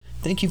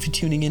Thank you for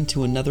tuning in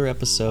to another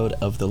episode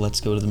of the Let's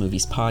Go to the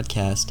Movies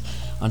podcast.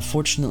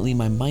 Unfortunately,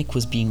 my mic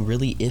was being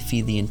really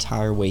iffy the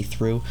entire way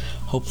through.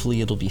 Hopefully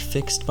it'll be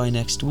fixed by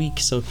next week,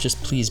 so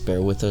just please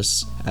bear with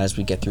us as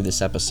we get through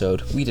this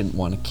episode. We didn't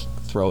want to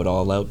throw it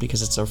all out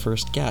because it's our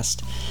first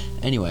guest.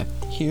 Anyway,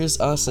 here's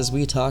us as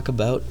we talk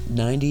about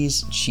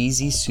 90s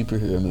cheesy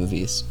superhero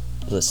movies.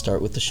 Let's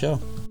start with the show.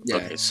 Yeah.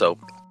 Okay, so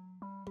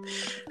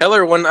hello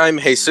everyone, I'm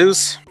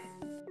Jesus.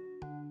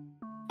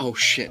 Oh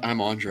shit,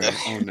 I'm Andre.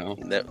 Oh no.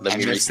 Let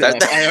me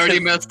restart. I already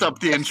messed up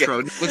the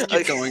intro. Let's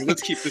keep going.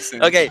 Let's keep this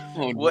in. Okay.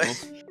 Oh no.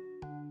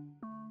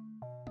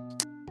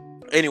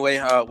 Anyway,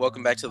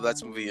 welcome back to the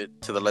Let's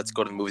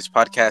Go to the Movies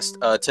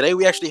podcast. Today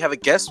we actually have a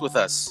guest with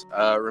us.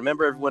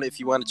 Remember everyone, if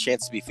you want a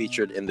chance to be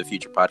featured in the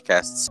future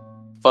podcasts,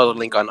 follow the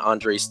link on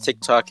Andre's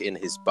TikTok in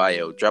his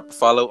bio. Drop a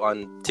follow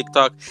on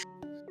TikTok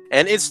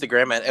and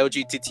Instagram at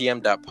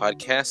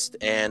lgttm.podcast.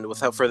 And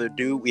without further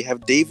ado, we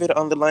have David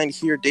on the line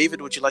here.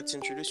 David, would you like to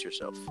introduce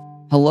yourself?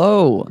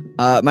 Hello,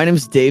 my name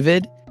is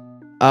David.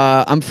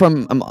 I'm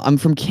from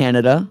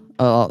Canada,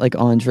 like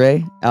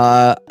Andre.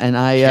 And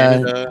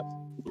I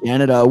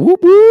Canada,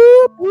 whoop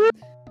whoop whoop.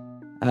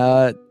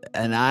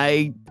 And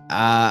I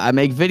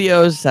make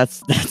videos.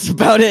 That's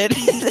about it.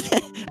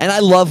 And I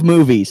love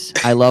movies.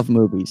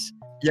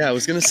 Yeah, I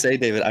was gonna say,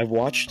 David, I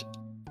watched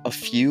a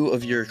few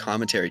of your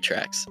commentary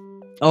tracks.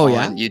 Oh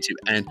on yeah, YouTube,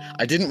 and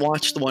I didn't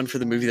watch the one for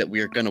the movie that we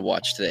are gonna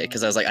watch today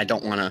because I was like, I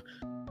don't want to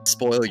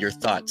spoil your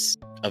thoughts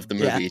of the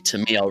movie to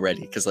me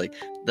already, because like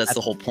that's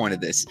the whole point of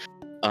this.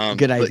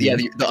 Good idea. But yeah,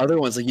 the other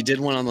ones, like you did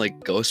one on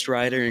like Ghost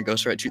Rider and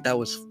Ghost Rider 2, that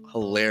was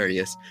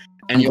hilarious.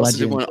 And I'm you also glad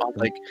did you one on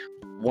enjoyed like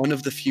one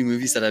of the few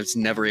movies that I was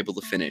never able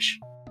to finish.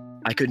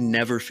 I could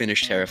never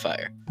finish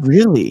Terrifier,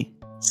 really?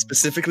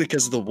 specifically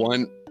because the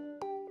one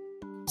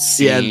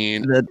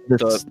scene, the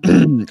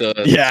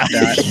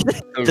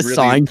really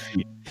sawing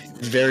scene.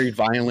 Very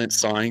violent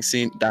sawing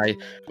scene. I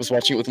was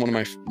watching it with one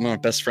of my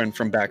best friend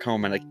from back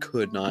home, and I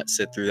could not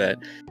sit through that.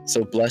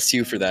 So bless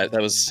you for that.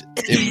 That was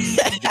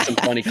some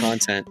funny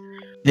content.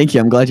 Thank you.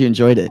 I'm glad you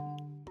enjoyed it.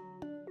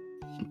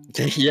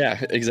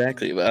 Yeah,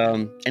 exactly.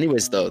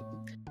 Anyways, though,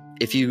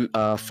 if you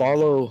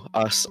follow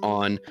us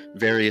on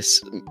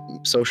various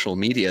social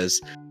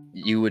medias,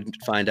 you would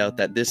find out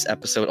that this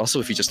episode, also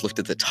if you just looked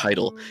at the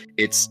title,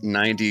 it's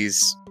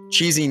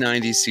cheesy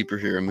 90s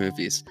superhero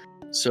movies.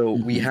 So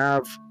we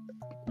have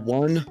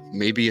one,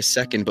 maybe a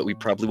second, but we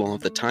probably won't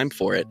have the time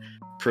for it,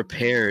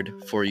 prepared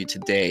for you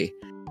today.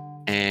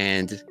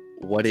 And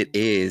what it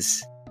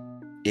is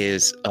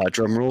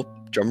drum roll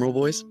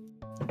boys.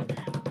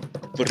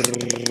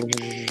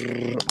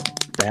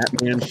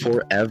 Batman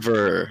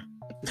Forever.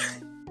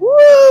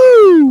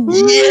 Woo!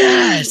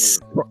 Yes!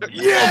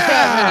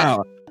 Yeah!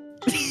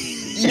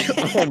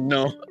 Oh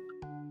no.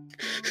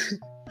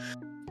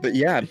 But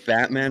yeah,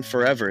 Batman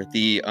Forever,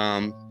 the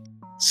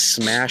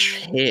smash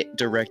hit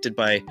directed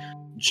by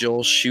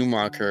Joel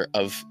Schumacher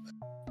of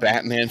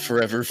Batman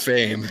Forever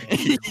fame.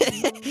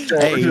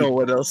 Don't know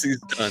what else he's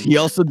done. He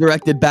also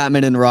directed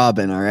Batman and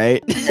Robin, all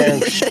right? Oh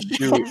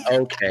shoot,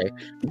 okay.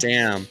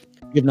 Damn.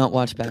 You have not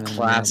watched Batman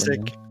Classic.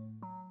 and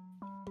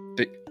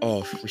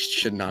Robin, we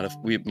should not have.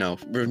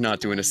 We're not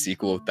doing a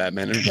sequel of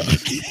Batman and Robin.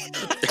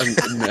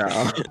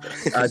 No,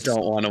 I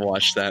don't want to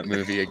watch that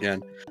movie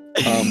again.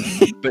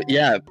 But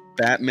yeah,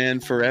 Batman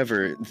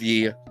Forever,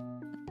 the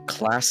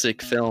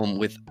classic film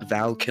with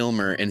Val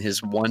Kilmer in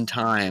his one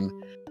time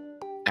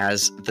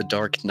as the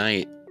Dark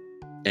Knight,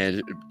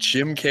 and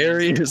Jim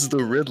Carrey is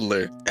the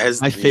Riddler.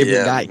 My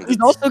favorite guy. He's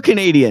also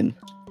Canadian.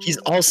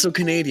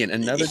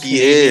 Another He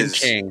Canadian is.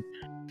 king.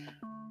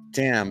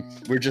 Damn,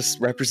 we're just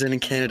representing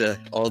Canada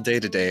all day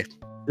today.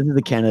 This is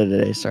the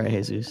Canada Day. Sorry,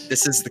 Jesus.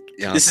 This is the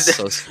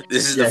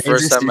the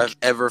first time I've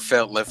ever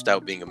felt left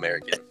out being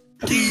American.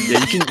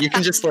 Yeah, you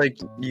can just like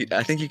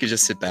I think you could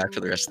just sit back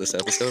for the rest of this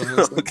episode.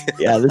 Honestly. Okay.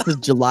 Yeah, this is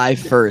July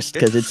 1st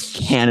because it's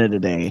Canada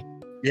Day.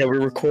 Yeah,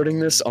 we're recording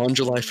this on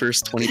July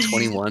 1st,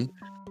 2021.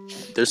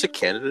 There's a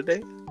Canada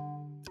Day?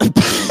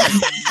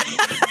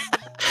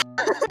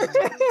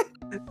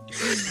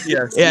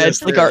 Yes. Yeah,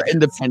 it's like our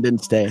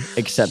Independence Day,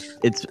 except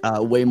it's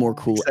way more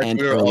cool. Except and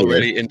we're earlier.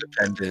 already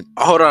independent.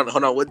 Hold on.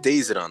 What day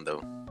is it on,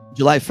 though?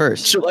 July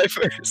 1st. July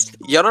 1st.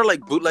 Y'all are like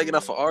bootlegging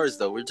off of ours,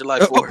 though. We're July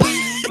 4th.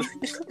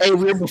 Hey,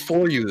 we're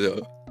before you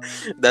though.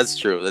 That's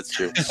true.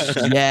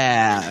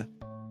 Yeah.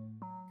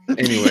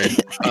 Anyway,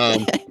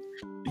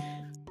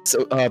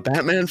 so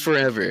Batman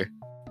Forever.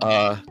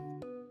 I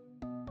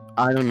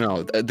don't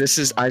know.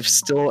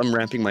 I'm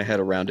wrapping my head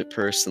around it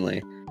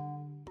personally.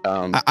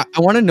 I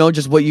want to know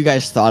just what you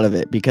guys thought of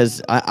it,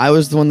 because I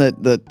was the one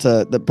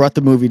that brought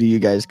the movie to you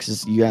guys,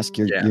 because you asked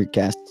your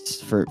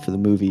guests for the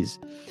movies.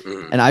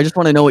 And I just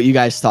want to know what you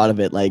guys thought of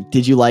it. Like,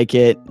 did you like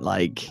it?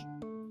 Like,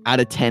 out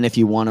of 10 if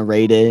you want to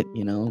rate it,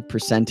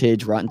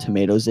 percentage, Rotten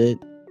Tomatoes it.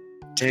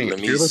 Dang,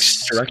 you're like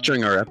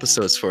structuring our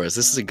episodes for us.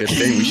 This is a good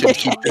thing. We should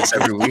keep this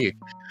every week.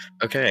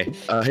 Okay,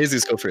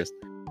 Jesus, go first.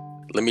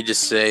 Let me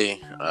just say,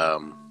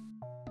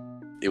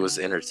 it was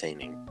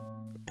entertaining.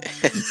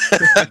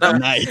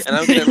 Nice. And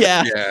I'm gonna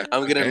Yeah.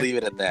 I'm gonna leave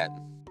it at that.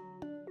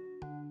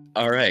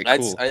 All right,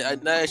 cool.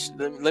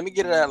 Let me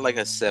get it at like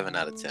a 7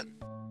 out of 10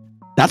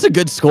 That's a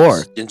good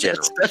score. in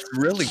general. That's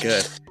really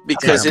good.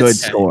 Because That's a good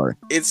it's score.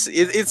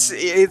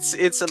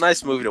 it's a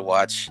nice movie to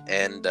watch,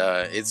 and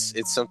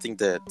it's something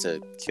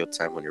to kill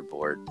time when you're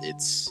bored.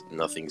 It's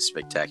nothing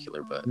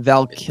spectacular, but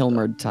Val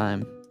Kilmer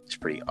time. it's a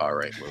pretty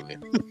alright movie.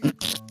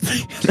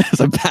 That's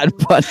a bad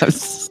pun.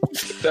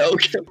 Val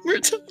Kilmer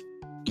time.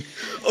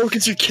 Oh,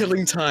 because you're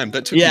killing time.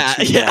 That took me Yeah,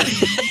 too yeah.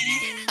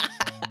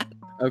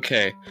 long.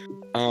 Okay.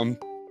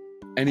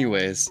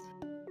 Anyways,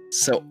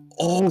 so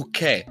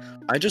okay,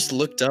 I just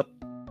looked up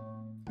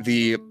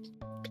the.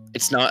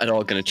 It's not at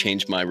all going to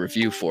change my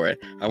review for it.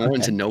 I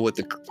wanted to know what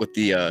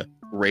the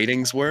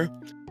ratings were.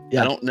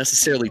 Yeah. I don't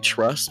necessarily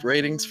trust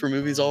ratings for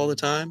movies all the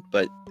time,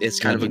 but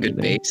it's kind of a good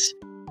base.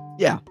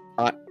 Yeah,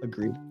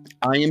 agreed.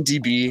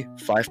 IMDb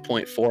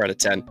 5.4 out of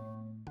 10.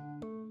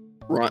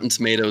 Rotten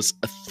Tomatoes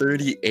a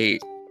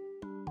 38.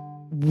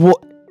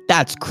 What?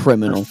 That's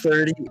criminal. A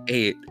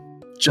 38.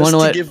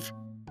 Wanna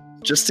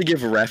Just to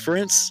give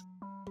reference,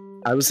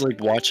 I was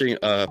watching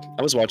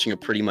a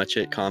Pretty Much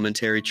It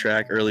commentary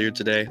track earlier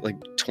today, like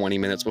 20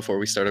 minutes before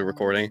we started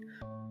recording,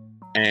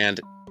 and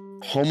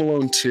Home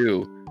Alone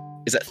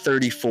 2 is at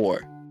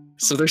 34.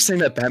 So they're saying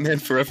that Batman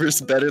Forever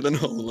is better than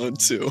Home Alone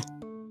 2.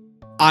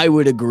 I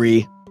would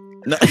agree.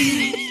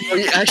 Oh,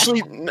 yeah,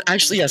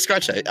 actually, yeah,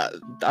 scratch that.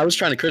 I was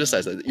trying to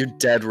criticize it. You're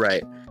dead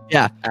right.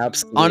 Yeah.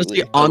 Absolutely.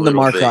 Honestly, on the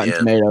mark, Rotten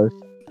Tomatoes.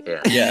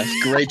 Yeah,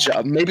 great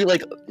job. Maybe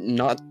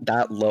not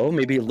that low,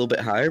 maybe a little bit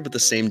higher, but the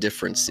same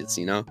difference. It's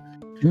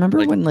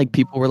Remember when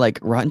people were like,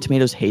 Rotten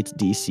Tomatoes hates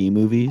DC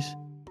movies?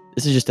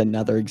 This is just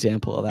another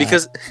example of that.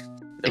 Because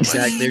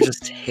exactly, they're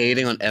just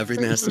hating on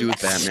everything that has to do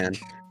with Batman.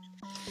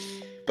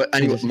 But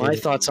anyway, my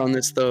thoughts on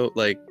this though,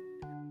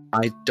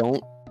 I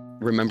don't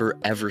remember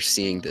ever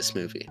seeing this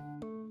movie.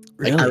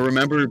 Really? I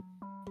remember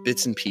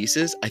bits and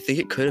pieces. I think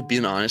it could have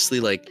been honestly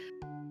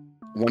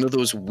one of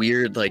those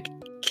weird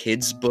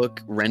kids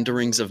book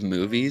renderings of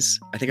movies.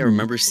 I think I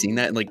remember seeing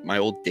that in my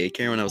old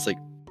daycare when I was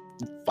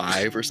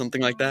 5 or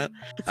something like that.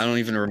 I don't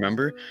even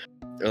remember.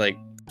 Or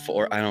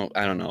 4. I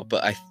don't know.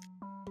 But I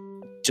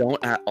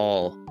don't at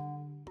all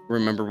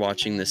remember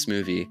watching this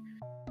movie.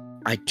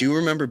 I do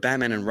remember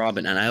Batman and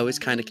Robin, and I always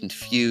kind of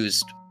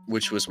confused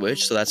which was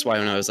which. So that's why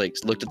when I was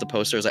looked at the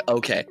poster, I was like,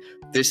 okay,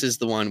 this is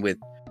the one with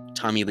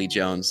Tommy Lee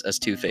Jones as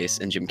Two-Face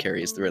and Jim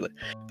Carrey as the Riddler.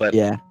 But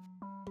yeah,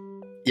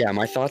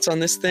 my thoughts on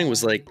this thing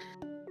was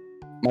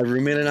my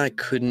roommate and I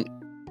couldn't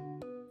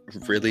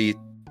really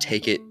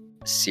take it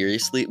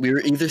seriously. We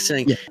were either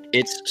saying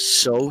it's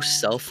so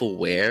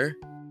self-aware,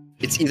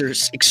 it's either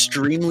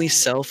extremely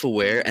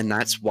self-aware and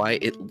that's why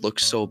it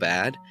looks so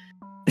bad,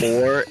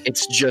 or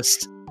it's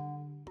just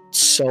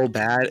so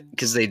bad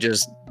because they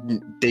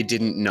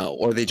didn't know,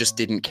 or they just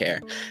didn't care.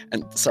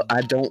 And so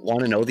I don't want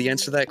to know the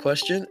answer to that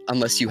question.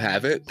 Unless you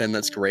have it, then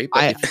that's great.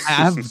 But I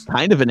have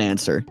kind of an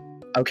answer.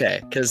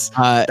 Okay, because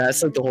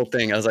that's the whole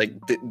thing. I was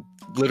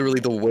literally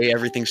the way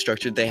everything's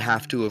structured, they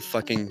have to have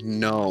fucking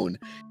known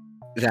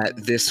that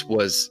this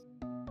was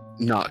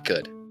not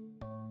good.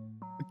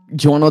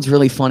 Do you want to know what's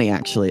really funny,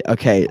 actually?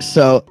 Okay,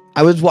 so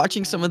I was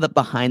watching some of the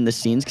behind the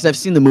scenes because I've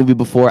seen the movie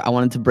before. I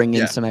wanted to bring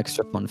in some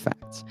extra fun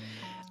facts.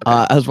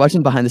 Okay. I was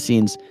watching behind the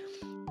scenes.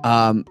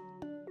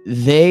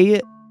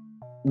 They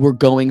were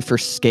going for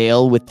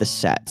scale with the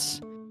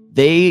sets.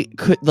 They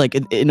could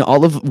in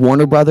all of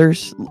Warner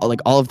Brothers,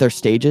 all of their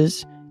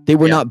stages, they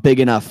were not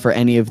big enough for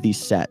any of these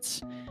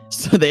sets.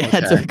 So they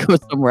had to go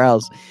somewhere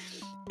else.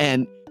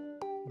 And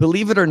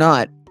believe it or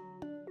not,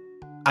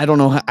 I don't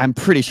know. I'm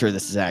pretty sure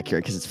this is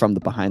accurate because it's from the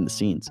behind the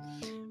scenes.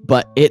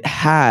 But it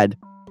had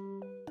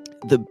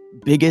the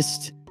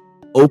biggest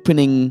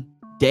opening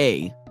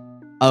day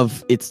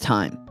of its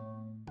time.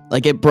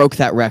 It broke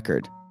that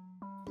record.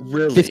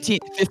 Really?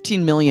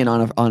 15 million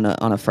on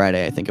a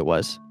Friday, I think it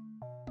was.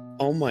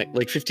 Oh my!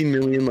 15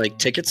 million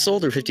tickets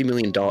sold, or $50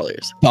 million?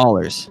 Dollars.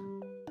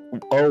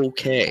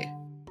 Okay.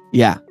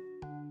 Yeah.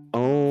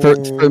 Oh.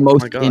 For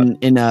most my God.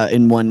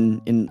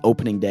 in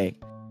opening day.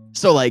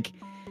 So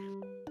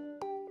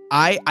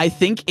I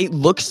think it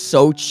looks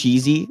so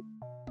cheesy,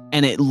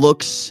 and it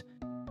looks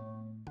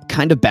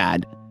kind of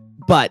bad.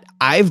 But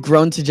I've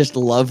grown to just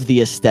love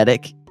the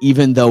aesthetic,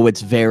 even though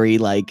it's very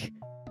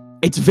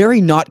it's very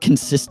not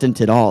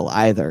consistent at all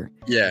either.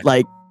 Yeah.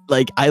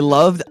 I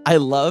loved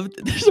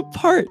there's a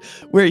part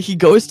where he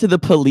goes to the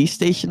police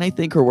station, I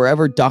think, or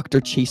wherever Dr.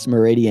 Chase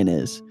Meridian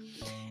is.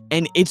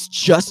 And it's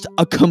just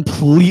a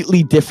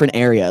completely different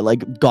area.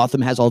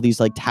 Gotham has all these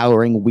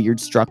towering weird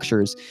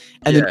structures.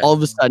 And then all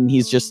of a sudden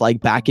he's just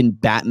back in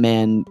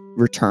Batman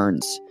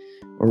Returns,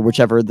 or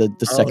whichever the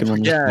second one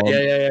was called.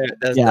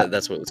 Yeah.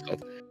 That's what it was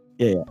called.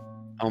 Yeah.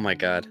 Oh my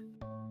God.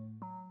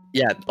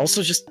 Yeah.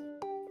 Also just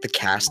the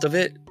cast of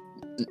it,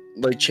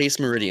 Chase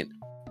Meridian,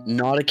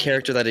 not a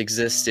character that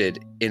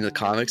existed in the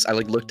comics. I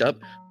looked up,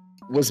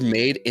 was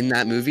made in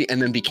that movie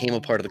and then became a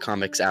part of the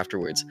comics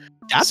afterwards.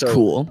 That's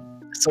cool.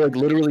 So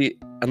literally,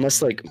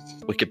 unless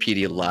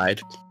Wikipedia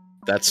lied,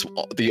 that's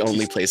the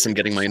only place I'm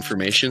getting my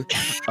information.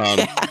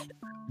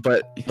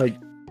 But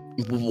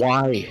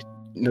why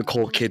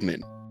Nicole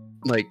Kidman?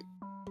 like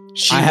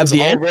she I have was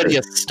the already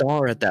answer. a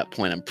star at that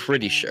point. I'm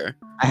pretty sure.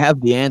 I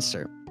have the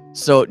answer.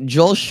 So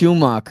Joel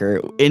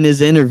Schumacher, in his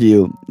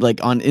interview, like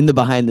in the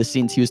behind the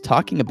scenes, he was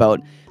talking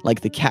about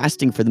like the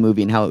casting for the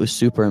movie and how it was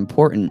super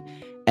important,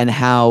 and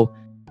how,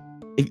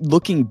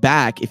 looking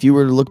back, if you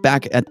were to look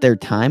back at their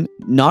time,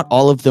 not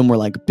all of them were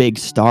like big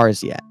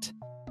stars yet.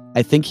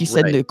 I think he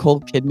said Right.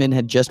 Nicole Kidman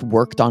had just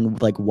worked on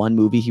like one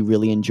movie he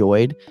really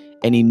enjoyed,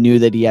 and he knew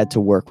that he had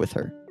to work with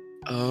her.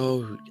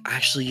 Oh,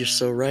 actually, you're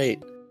so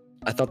right.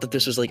 I thought that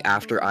this was like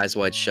after Eyes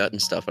Wide Shut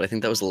and stuff, but I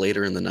think that was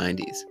later in the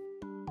 90s.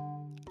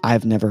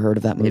 I've never heard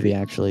of that movie Maybe.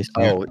 actually. So.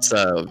 Oh, it's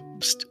a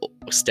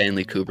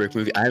Stanley Kubrick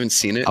movie. I haven't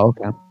seen it. Oh,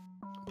 okay.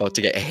 About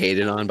to get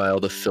hated on by all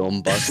the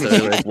film buffs that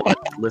are like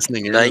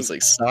listening in. It's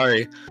like,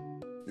 sorry.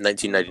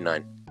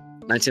 1999.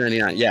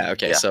 1999. Yeah,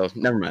 okay. Yeah. So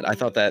never mind. I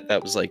thought that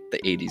was like the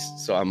 80s,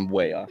 so I'm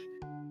way off.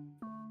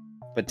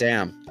 But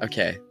damn,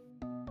 okay.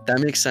 That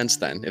makes sense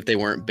then if they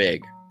weren't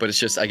big. But it's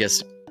just, I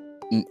guess,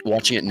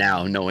 watching it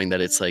now, knowing that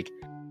it's like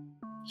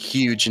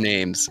huge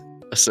names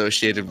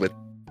associated with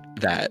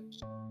that.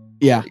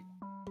 Yeah.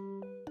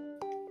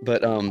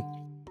 But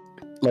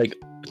like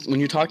when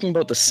you're talking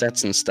about the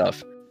sets and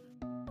stuff,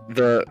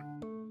 the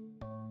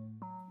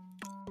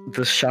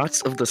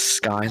shots of the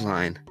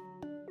skyline,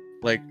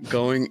 like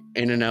going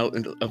in and out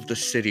of the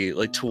city,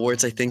 like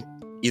towards, I think,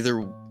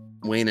 either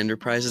Wayne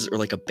Enterprises or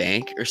like a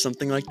bank or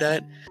something like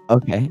that.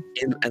 Okay.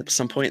 At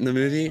some point in the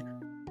movie,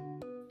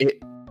 it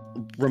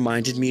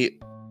reminded me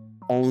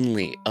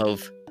only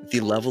of the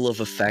level of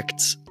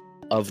effects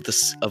of the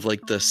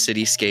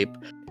cityscape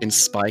in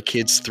Spy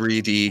Kids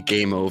 3D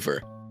Game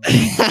Over.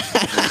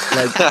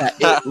 Like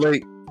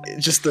that,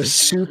 just the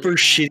super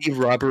shitty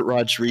Robert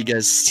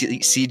Rodriguez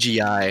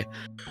CGI,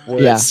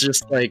 where Yeah. it's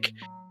just like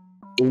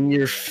in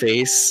your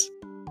face,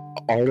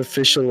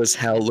 artificial as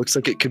hell. Looks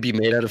like it could be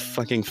made out of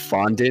fucking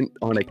fondant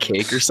on a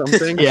cake or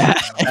something. Yeah.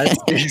 That's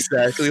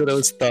exactly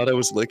what thought I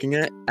was looking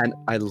at, and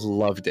I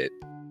loved it.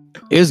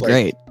 It was Like,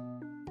 great.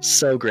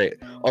 So great.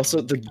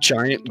 Also, the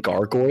giant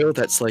gargoyle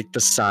that's like the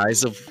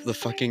size of the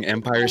fucking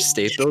Empire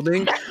State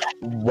Building.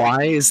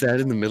 Why is that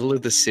in the middle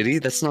of the city?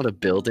 That's not a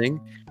building.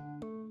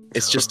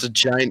 It's just a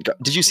giant.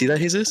 Did you see that,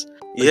 Jesus?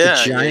 Like Yeah,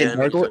 the giant yeah, I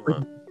know what you're gargoyle. talking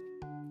about.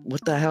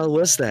 What the hell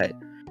was that?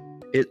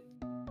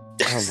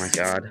 Oh my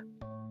god.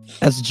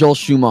 That's Joel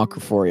Schumacher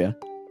for you.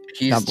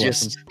 He's God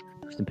bless just him.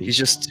 Rest in peace. he's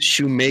just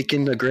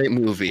shoemaking a great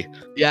movie.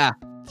 Yeah.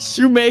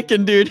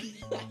 Shoemaking, dude.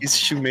 He's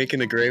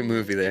shoemaking a great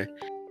movie there.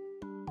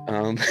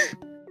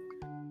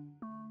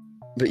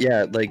 But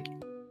yeah, like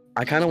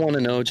I kind of want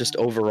to know just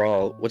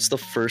overall, what's the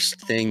first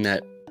thing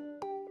that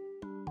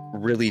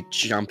really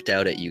jumped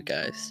out at you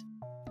guys?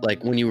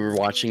 Like when you were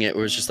watching it, it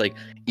was just like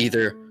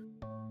either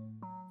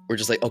we're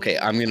just like, okay,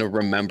 I'm gonna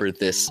remember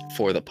this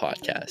for the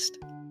podcast.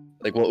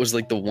 Like what was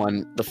like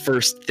the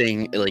first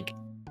thing like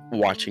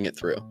watching it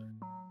through?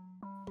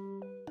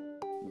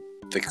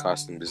 The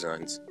costume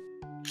designs.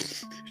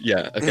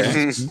 Yeah,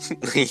 okay.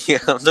 Yeah,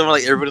 I'm talking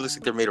like everybody looks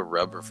like they're made of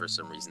rubber for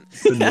some reason.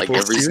 Like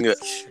every single,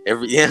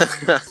 yeah,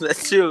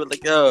 that's true.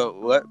 Like,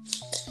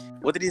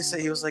 what did he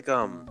say? He was like,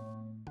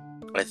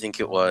 I think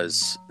it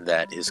was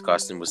that his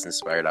costume was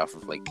inspired off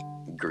of like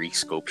Greek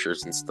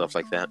sculptures and stuff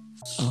like that.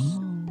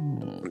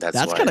 Oh, That's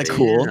that's why kind of they-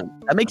 cool.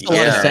 That makes a lot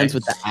of Yeah. sense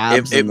with the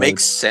abs. It and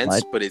makes the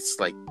sense, butt. but it's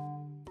like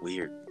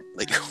weird.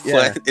 Like, Yeah.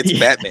 what? It's Yeah.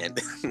 Batman.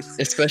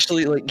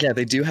 Especially like, yeah,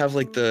 they do have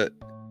like the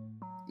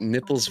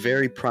nipples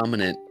very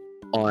prominent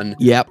on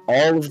Yep.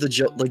 all of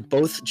the like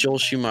both Joel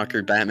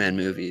Schumacher Batman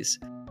movies,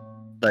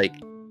 like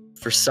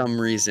for some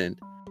reason,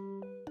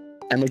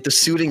 and like the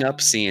suiting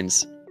up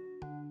scenes.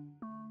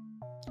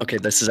 Okay,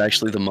 this is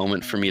actually the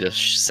moment for me to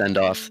send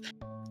off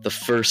the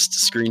first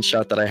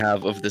screenshot that I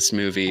have of this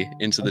movie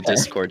into the Okay.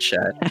 Discord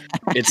chat.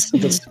 It's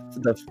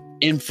the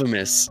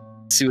infamous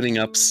suiting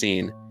up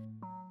scene.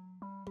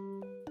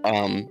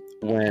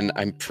 When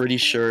I'm pretty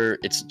sure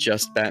it's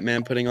just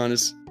Batman putting on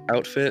his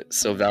outfit,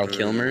 so Val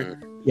Kilmer.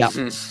 Yep.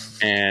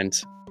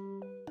 And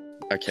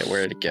okay,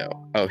 where did it go?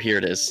 Oh, here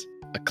it is.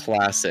 A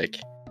classic.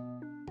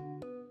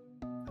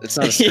 It's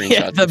not a screenshot.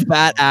 Yeah, the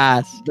bat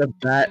ass. The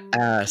bat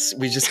ass.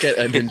 We just get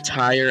an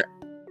entire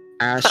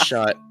ass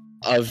shot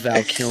of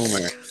Val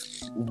Kilmer.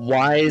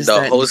 Why is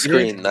The that whole needed?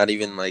 screen, not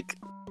even like.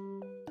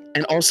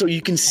 And also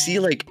you can see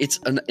like it's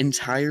an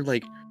entire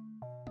like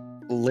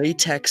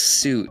latex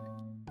suit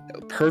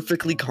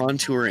perfectly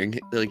contouring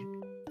like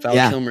Val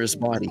Yeah. Kilmer's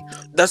body.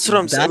 That's what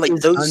I'm saying. That Like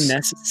is those,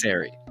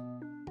 unnecessary.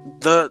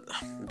 the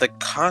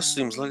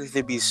costumes look like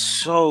they'd be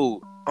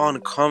so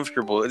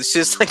uncomfortable. It's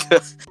just like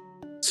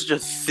such a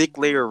thick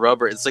layer of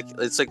rubber. It's like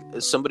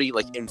somebody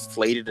like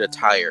inflated a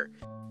tire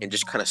and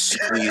just kind of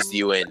squeezed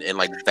you in and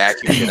like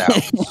vacuumed it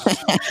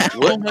out.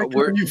 What? Oh my God,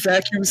 where- you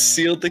vacuum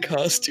sealed the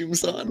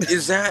costumes on.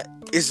 Is that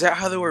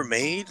how they were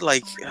made?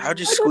 Like, how'd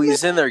you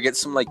squeeze in there? Get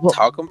some like Well-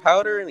 talcum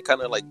powder and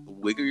kind of like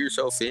wiggle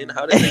yourself in?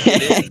 How did they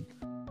get in?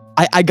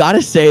 I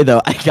gotta say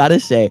though,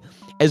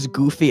 as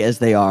goofy as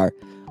they are,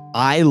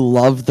 I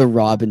love the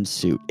Robin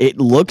suit. It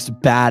looks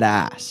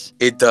badass.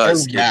 It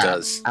does. Oh, yeah. It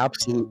does.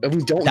 Absolutely.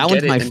 We don't That get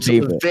one's it my until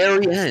favorite. the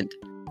very end.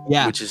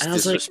 Yeah. Which is And I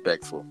was like-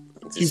 disrespectful.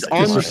 He's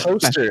like, on the It's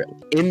poster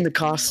in the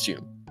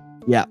costume.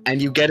 Yeah.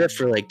 And you get it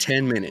for like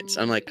 10 minutes.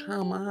 I'm like,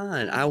 come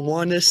on. I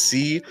want to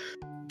see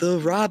the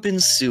Robin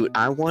suit.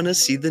 I want to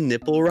see the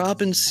nipple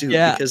Robin suit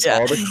because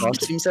all the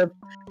costumes have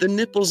the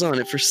nipples on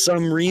it for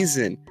some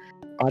reason.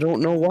 I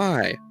don't know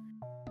why.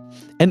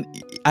 And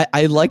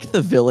I like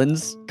the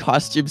villains'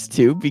 costumes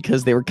too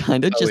because they were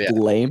kind of just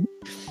lame.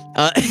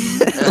 Yeah,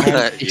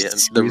 the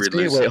Excuse me?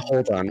 Riddlers. Wait,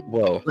 hold on.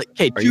 Whoa. Like,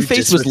 hey, Are you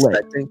Two-Face was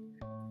lame.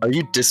 Are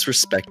you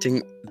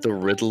disrespecting the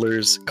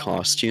Riddler's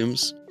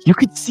costumes? You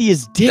could see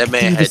his dick That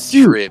man through the had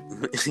suit. trip.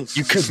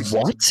 You could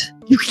what?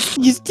 You can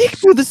see his dick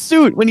through the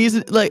suit when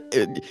he's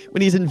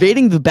when he's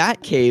invading the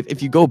Bat Cave.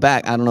 If you go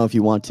back, I don't know if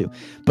you want to,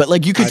 but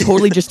like you could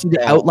totally just see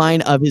the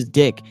outline of his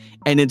dick,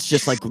 and it's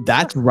just like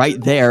that's right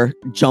there,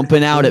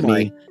 jumping out at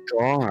me.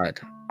 God,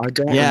 I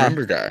don't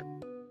remember that.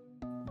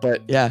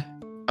 But Yeah.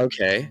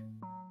 okay.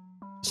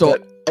 So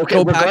Okay,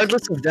 go back.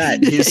 regardless of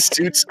that, his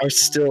suits are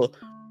still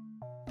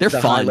they're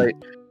the fun. highlight.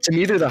 To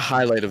me, they're the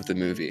highlight of the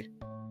movie.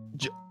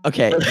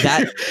 Okay,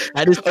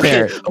 that is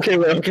fair.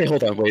 Okay,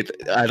 hold on, wait.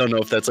 I don't know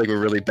if that's like a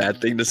really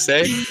bad thing to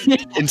say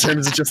in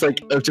terms of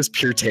just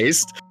pure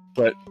taste,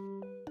 but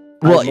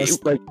Well,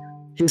 like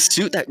his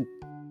suit that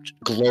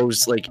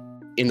glows like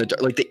in the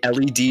dark, like the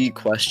LED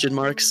question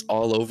marks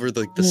all over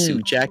the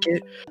suit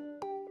jacket.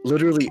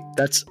 Literally,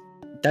 that's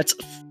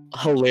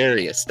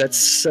hilarious. That's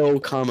so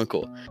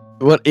comical.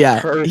 What?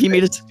 Yeah, Perfect. he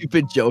made a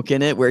stupid joke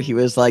in it where he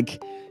was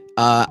like,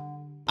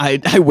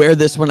 I wear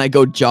this when I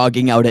go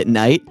jogging out at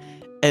night.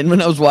 And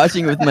when I was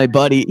watching it with my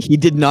buddy, he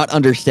did not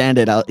understand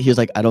it. He was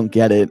like, I don't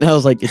get it. And I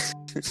was like, it's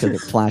because it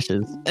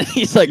flashes. And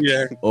he's like,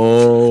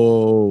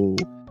 oh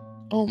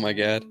my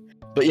god.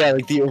 But yeah,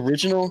 like the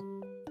original,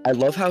 I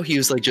love how he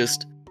was like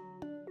just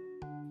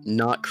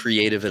not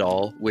creative at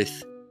all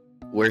with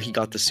where he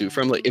got the suit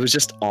from. Like it was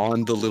just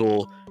on the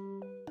little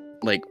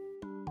like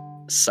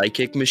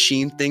psychic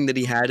machine thing that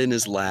he had in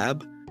his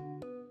lab.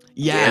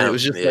 Yeah. And it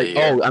was just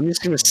oh, I'm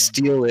just gonna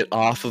steal it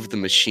off of the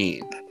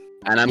machine.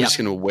 And I'm just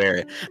gonna wear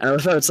it. And I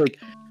thought it's like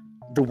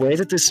the way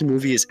that this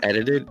movie is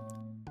edited,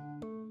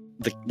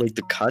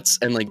 the cuts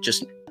and like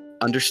just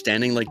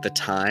understanding like the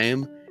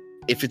time,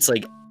 if it's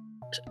like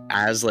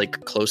as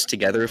like close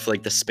together, if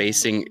like the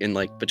spacing in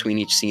like between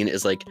each scene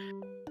is like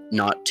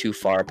not too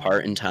far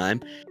apart in time.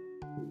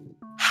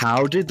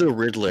 How did the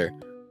Riddler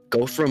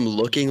go from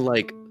looking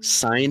like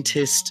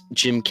scientist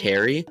Jim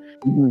Carrey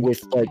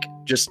with like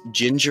just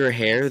ginger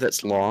hair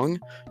that's long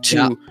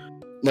to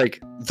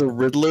like the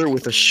Riddler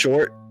with a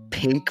short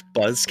pink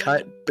buzz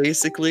cut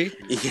basically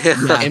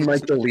and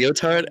like the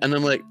leotard? And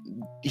I'm like,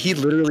 he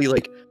literally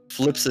like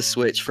flips a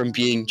switch from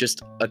being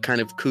just a kind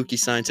of kooky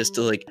scientist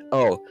to like,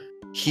 oh,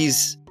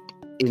 he's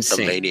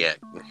insane, a maniac.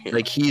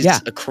 Like he's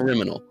a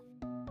criminal.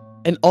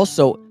 And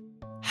also,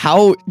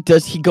 how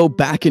does he go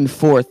back and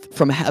forth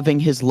from having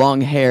his long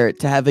hair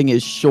to having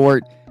his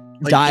short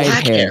like dyed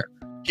black hair?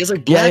 He has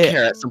like black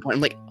hair at some point.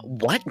 I'm like,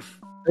 what?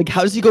 Like,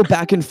 how does he go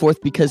back and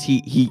forth because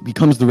he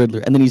becomes the Riddler,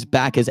 and then he's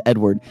back as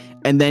Edward,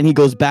 and then he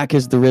goes back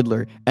as the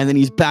Riddler, and then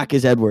he's back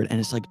as Edward, and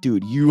it's like,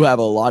 dude, you have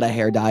a lot of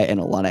hair dye and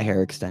a lot of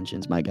hair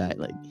extensions, my guy.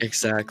 Like,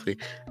 exactly.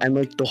 And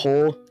like the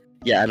whole,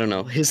 I don't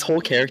know, his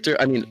whole character.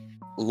 I mean,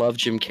 love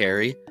Jim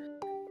Carrey,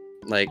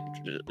 like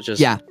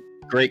just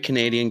great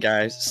Canadian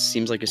guy.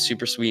 Seems like a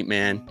super sweet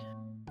man.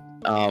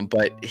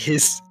 But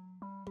his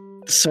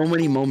so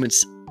many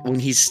moments when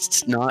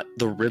he's not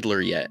the Riddler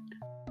yet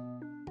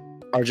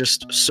are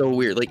just so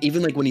weird. Like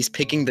even like when he's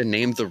picking the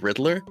name the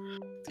Riddler,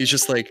 he's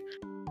just like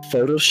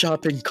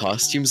photoshopping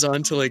costumes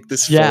onto like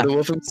this photo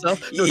of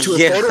himself. No, to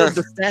a photo of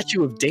the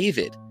statue of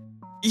David.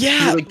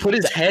 Yeah, he like put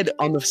his head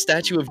on the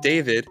statue of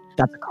David.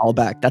 That's a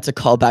callback. That's a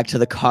callback to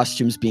the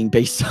costumes being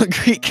based on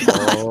Greek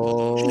gods.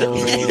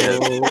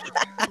 Oh,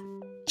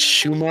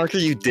 Schumacher,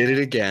 you did it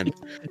again.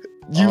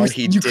 You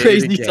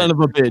crazy son of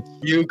a bitch.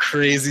 You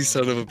crazy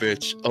son of a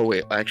bitch. Oh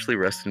wait, actually,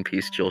 rest in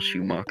peace, Joel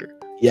Schumacher.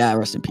 Yeah,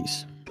 rest in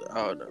peace.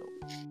 Oh no.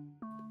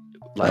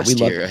 Last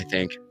year, I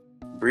think.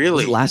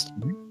 Really? Last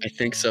year? I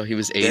think so. He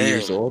was 80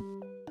 years old.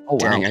 Oh,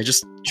 dang! wow. I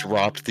just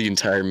dropped the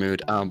entire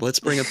mood. Let's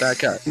bring it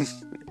back up.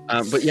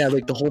 But yeah,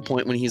 like the whole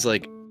point when he's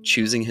like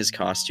choosing his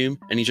costume,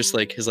 and he just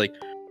like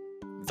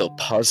the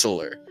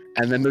puzzler,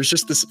 and then there's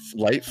just this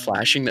light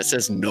flashing that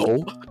says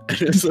no,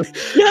 and it's like,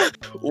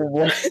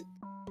 what?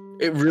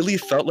 It really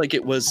felt like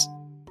it was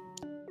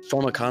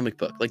from a comic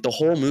book. Like the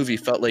whole movie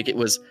felt like it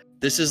was.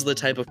 This is the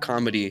type of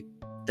comedy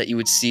that you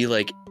would see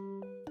like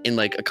in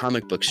like a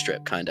comic book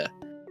strip, kind of.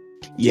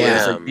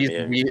 Yeah,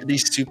 like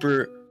these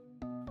super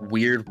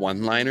weird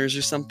one-liners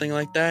or something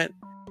like that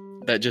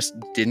just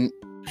didn't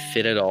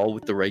fit at all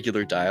with the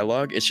regular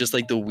dialogue. It's just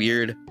like the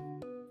weird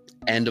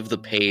end of the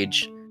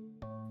page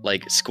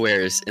like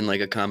squares in like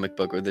a comic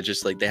book where they're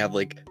just like they have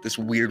like this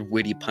weird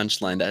witty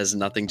punchline that has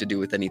nothing to do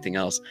with anything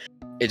else.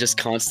 It just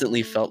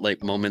constantly felt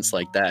like moments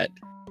like that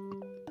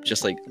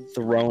just like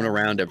thrown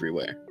around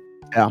everywhere.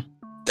 Yeah.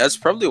 That's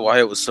probably why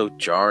it was so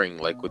jarring,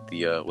 like with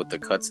the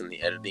cuts and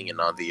the editing and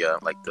all the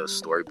like the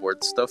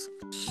storyboard stuff.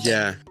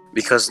 Yeah,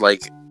 because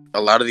like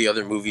a lot of the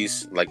other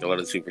movies, like a lot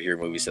of the superhero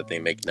movies that they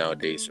make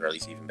nowadays, or at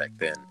least even back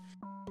then,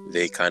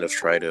 they kind of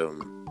try to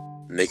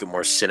make it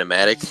more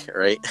cinematic,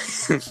 right?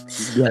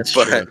 That's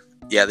But true.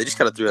 yeah, they just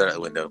kind of threw that out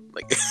the window.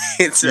 Like,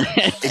 it's we're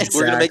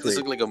gonna make this Exactly.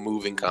 look like a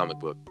moving comic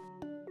book.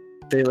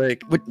 They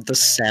like the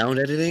sound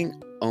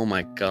editing. Oh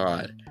my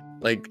god!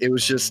 Like it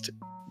was just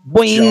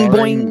Boing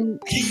jarring.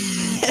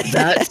 boing.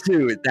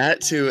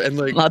 that too, and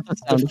like Lots of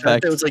the sound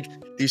fact that it effects. was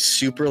like these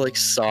super like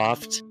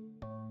soft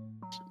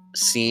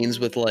scenes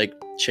with like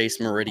Chase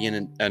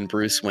Meridian and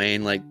Bruce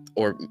Wayne, like,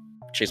 or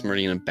Chase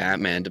Meridian and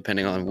Batman,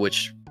 depending on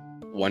which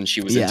one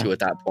she was Yeah. into at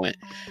that point.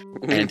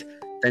 And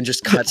then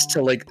just cuts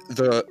to like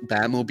the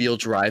Batmobile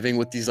driving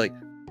with these like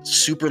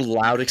super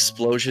loud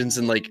explosions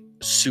and like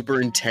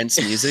super intense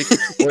music.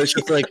 Where it's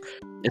just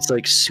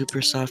like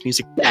super soft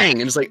music, bang,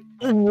 and it's like,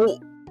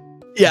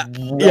 Yeah,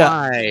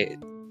 why?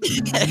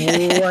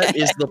 What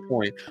is the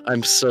point?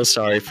 I'm so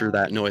sorry for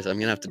that noise. I'm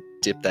gonna have to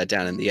dip that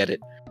down in the edit.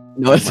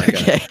 No, it's my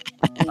God. okay.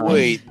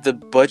 Wait, the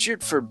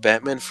budget for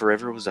Batman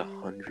Forever was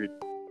 $100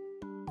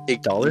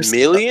 Dollars?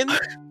 million?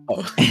 Oh,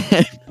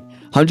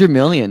 100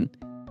 million.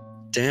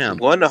 damn.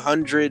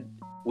 100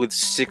 with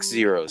 6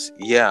 zeros.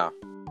 Yeah,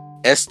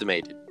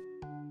 estimated.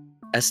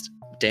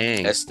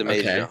 Dang.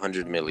 Estimated Okay.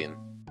 100 million.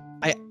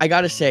 I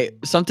gotta say,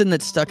 something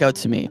that stuck out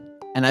to me,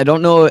 and I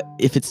don't know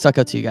if it stuck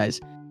out to you guys.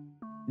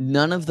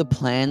 None of the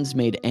plans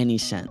made any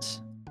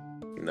sense.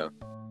 No.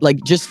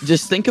 Like, just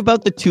think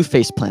about the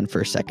Two-Face plan for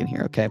a second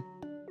here, okay?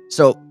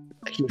 So,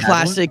 He had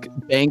classic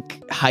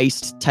bank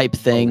heist type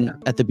thing yeah.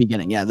 at the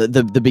beginning. Yeah,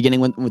 the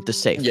beginning with the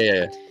safe. one?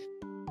 Yeah.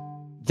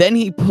 Then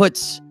he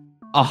puts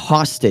a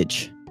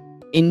hostage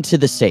into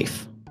the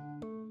safe.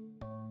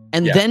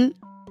 And Yeah. then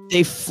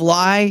they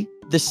fly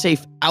the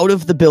safe out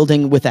of the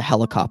building with a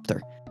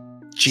helicopter,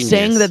 saying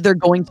Genius. that they're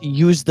going to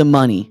use the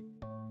money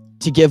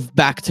to give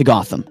back to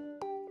Gotham,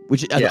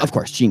 which, Yeah. of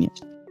course, genius.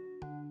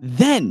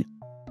 Then,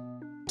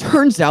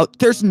 turns out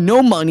there's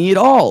no money at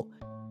all.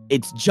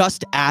 It's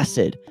just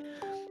acid.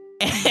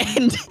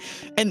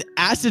 And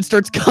acid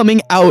starts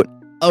coming out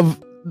of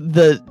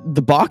the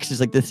boxes,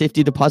 like the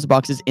safety deposit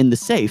boxes in the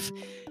safe.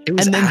 It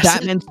was And then acid?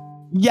 Batman,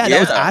 that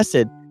was Yeah.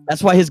 acid.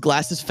 That's why his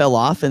glasses fell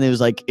off, and it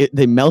was like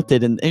they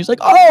melted, and he was like,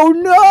 "Oh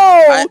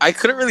no!" I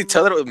couldn't really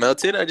tell that it was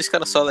melted. I just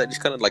kind of saw that it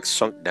just kind of like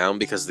sunk down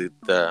because the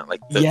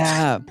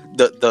Yeah,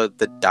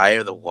 the dye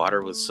of the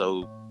water was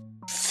so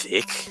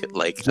thick.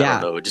 Like, I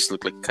Yeah. don't know, it just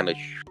looked like kind of.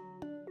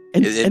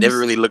 and, It and never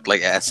really looked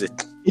like acid.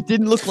 it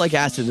didn't look like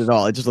acid at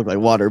all. It just looked like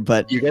water.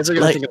 But You guys are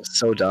gonna Like- think I'm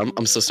so dumb.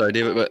 I'm so sorry,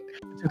 David, but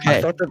it's okay.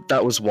 I thought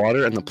that was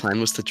water, and the plan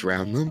was to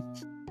drown them.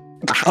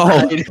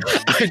 Oh.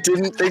 I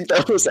didn't think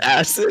that was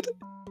acid.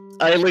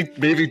 I like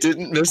maybe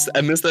didn't miss.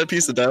 I missed that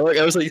piece of dialogue.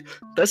 I was like,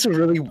 that's a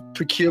really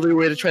peculiar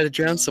way to try to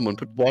drown someone.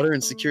 Put water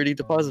in security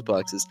deposit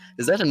boxes.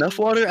 Is that enough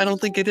water? I don't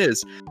think it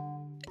is.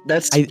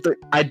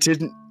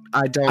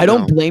 I I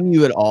don't blame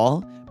you at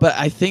all, but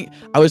I think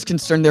I was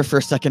concerned there for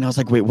a second. I was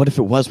like, wait, what if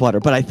it was water?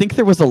 But I think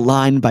there was a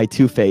line by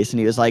Two-Face, and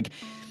he was like,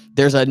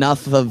 there's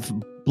enough of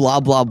blah,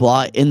 blah,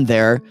 blah in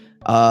there,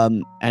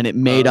 and it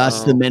made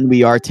us the Oh. men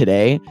we are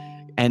today.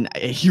 And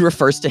he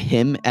refers to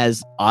him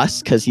as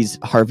us because he's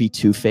Harvey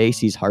Two-Face.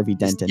 He's Harvey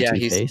Dent and Yeah,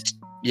 Two-Face.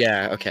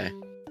 Yeah. Okay.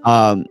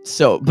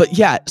 So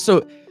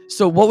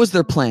what was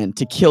their plan?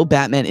 To kill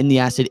Batman in the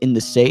acid in the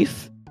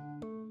safe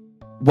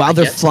while I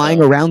they're guess flying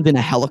so. around in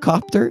a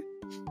helicopter?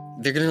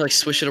 They're gonna like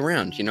swish it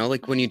around. You know,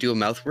 like when you do a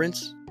mouth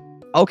rinse.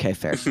 Okay,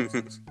 fair.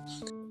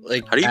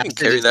 Like How do you even acid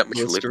carry is that much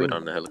supposed to liquid run-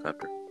 on the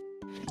helicopter?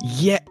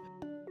 Yeah,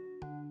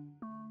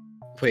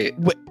 Wait.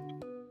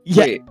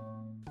 yeah. Wait.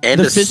 And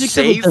The the physics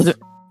of it safe, doesn't.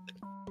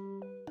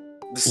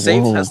 the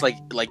safe Whoa.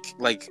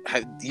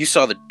 has you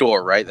saw the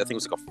door, right? That thing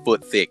was like a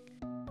foot thick.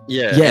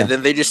 Yeah. Yeah. And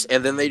then they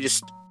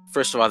just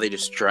first of all they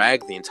just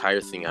drag the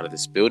entire thing out of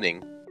this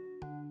building.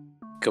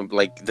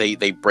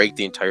 They break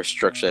the entire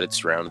structure that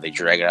it's surrounded. They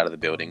drag it out of the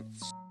building.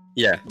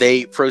 Yeah.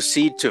 They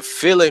proceed to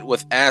fill it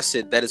with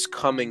acid that is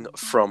coming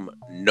from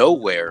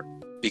nowhere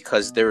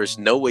because there is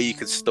no way you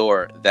could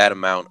store that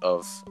amount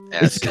of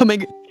acid. It's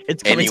coming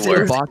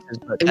Anywhere. through boxes,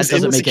 but It that was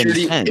in doesn't the make any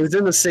security. sense. It was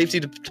in the safety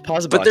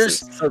deposit But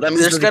boxes. So that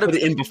means there's they gotta put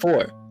be- it in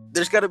before.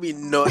 There's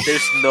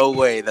no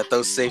way that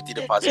those safety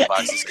deposit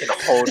boxes can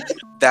hold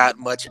that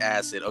much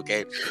acid.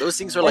 Okay, those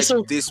things are like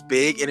Also- this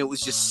big, and it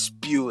was just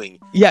spewing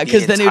Yeah, the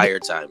because then entire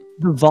time.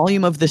 the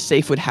volume of the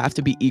safe would have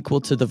to be equal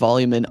to the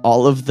volume in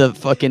all of the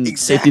fucking safety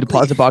Exactly.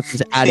 deposit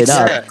boxes added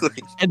up. Exactly.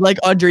 And like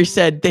Andre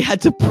said, they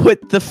had to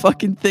put the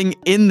fucking thing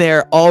in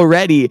there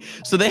already.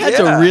 So they had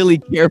to Yeah. really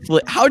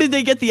carefully. How did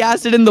they get the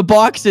acid in the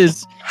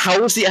boxes?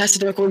 How is the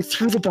acid not going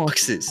through the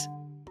boxes?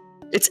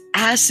 It's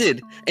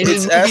acid, and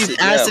It's in acid, movies,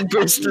 yeah. acid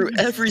goes through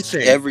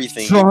everything.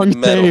 Everything. Strong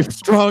metal. safe,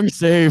 strong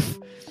safe.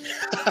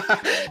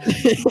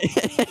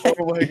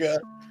 Oh my god!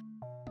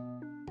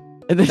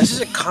 And then, This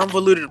is a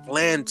convoluted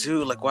plan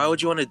too. Like, why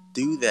would you want to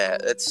do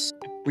that? That's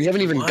We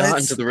haven't even What?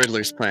 gotten to the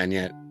Riddler's plan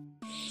yet.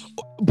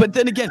 but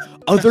then again,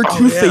 other Oh,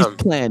 Two-Face yeah.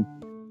 plan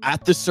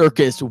at the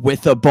circus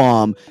with a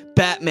bomb.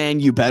 Batman,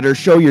 you better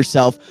show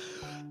yourself.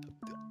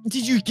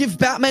 did you give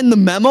Batman the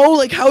memo?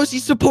 Like, how is he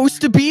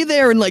supposed to be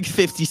there in like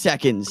 50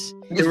 seconds?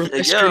 They were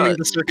Yeah. streaming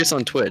the circus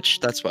on Twitch.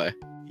 That's why.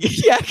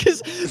 Yeah,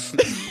 because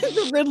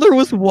the Riddler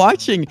was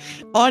watching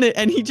on it,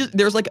 and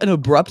there's like an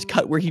abrupt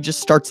cut where he just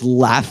starts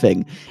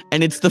laughing,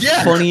 and it's the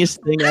Yeah. funniest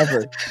thing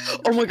ever.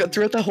 Oh my god!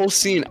 Throughout the whole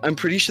scene, I'm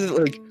pretty sure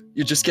that like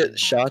you just get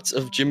shots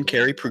of Jim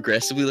Carrey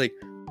progressively, like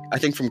I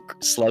think from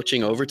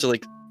slouching over to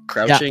like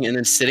crouching and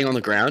then sitting on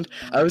the ground.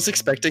 I was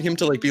expecting him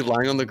to like be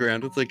lying on the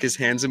ground with like his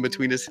hands in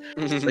between his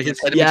like his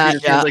head in Yeah,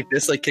 between his hands like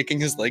this, like kicking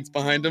his legs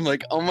behind him.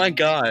 Like, oh my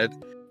god,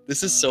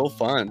 this is so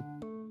fun.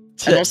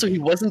 And also, he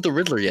wasn't the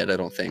Riddler yet. I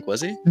don't think,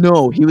 was he?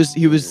 No, he was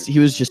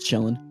just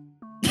chilling.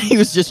 He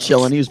was just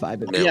chilling. He was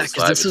vibing. Yeah, Yeah, was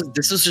because vibing.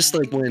 this was just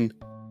like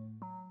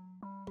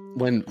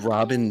when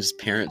Robin's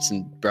parents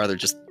and brother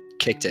just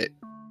kicked it.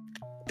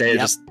 They Yep.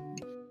 just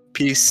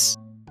peace.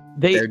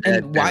 They They're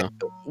dead and why now.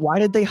 why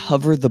did they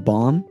hover the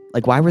bomb?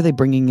 Like, why were they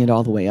bringing it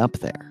all the way up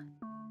there?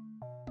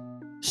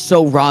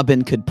 So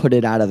Robin could put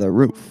it out of the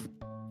roof.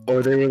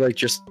 Or they were like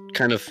just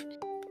kind of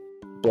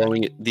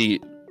blowing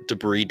the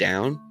debris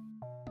down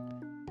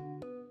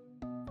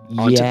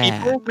onto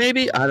Yeah, people,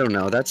 maybe? I don't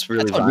know. That's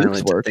really That's how nukes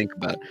violent to work. think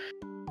about.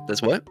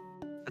 That's what?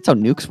 that's how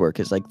nukes work.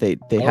 Is like they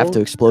have Oh, to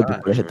explode gosh.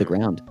 before they hit the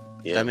ground.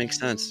 Yeah. That makes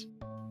sense.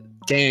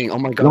 Dang, oh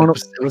my No, god. no.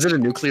 Was it a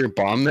nuclear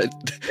bomb that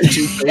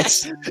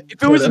Two-Face?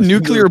 If it was a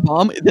nuclear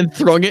bomb, then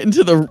throwing it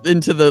into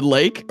the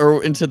lake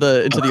or into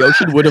the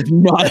ocean would have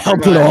not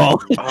helped at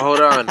all. Hold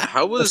on.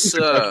 How was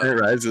Dark Knight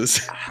Rises.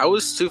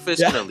 Two-Face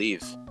Yeah. gonna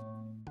leave?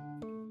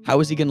 How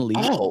is he gonna leave?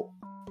 Oh.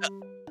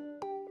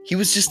 He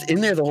was just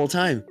in there the whole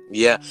time.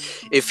 Yeah,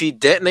 if he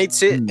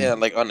detonates it Hmm.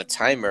 like on a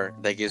timer,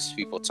 that gives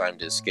people time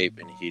to escape,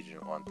 and he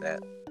didn't want that.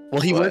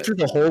 Well, he went What? through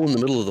the hole in the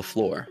middle of the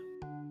floor.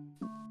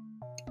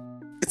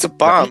 It's a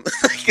bomb.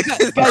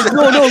 Guys,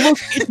 no, look,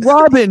 it's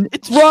Robin.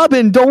 It's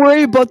Robin. Don't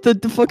worry about the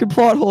fucking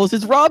plot holes.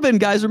 It's Robin,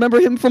 guys. Remember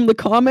him from the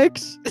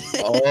comics?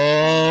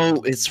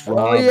 Oh, it's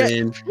Oh, yeah.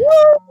 Robin.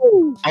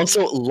 Woo!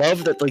 Also,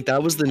 love that like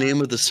that was the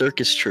name of the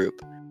circus troupe.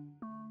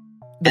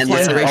 The And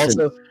Flying then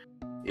Grayson. also,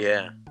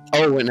 Yeah.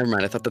 oh wait, never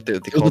mind. I thought that they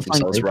was called the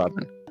Flying themselves Grayson.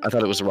 Robin. I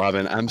thought it was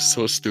Robin. I'm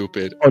so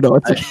stupid. Oh no,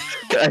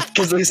 it's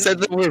Because they said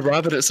the word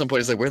Robin at some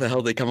point. It's like, where the hell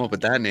did they come up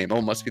with that name? Oh,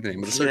 it must be the name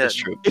of the circus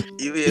troupe. It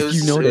was, you it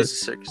was notice- a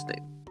circus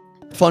name.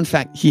 fun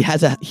fact. He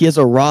has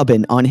a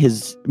Robin on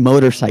his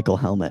motorcycle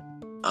helmet.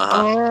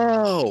 Uh-huh.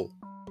 Oh,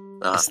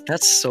 Uh-huh.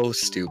 that's so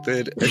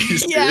stupid. Are you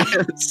Yeah.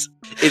 serious?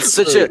 It's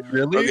such a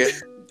really. okay.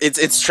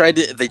 It's tried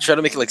to they try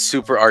to make it like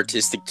super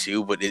artistic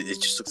too, but it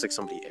just looks like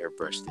somebody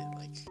airbrushed it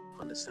like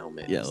on his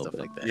helmet Yeah, a and stuff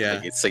little like that. Yeah.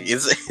 Like,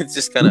 it's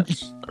just kind of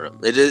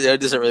it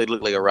doesn't really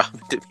look like a Robin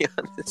to be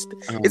honest.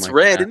 Oh It's my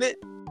red, God. isn't it?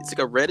 It's like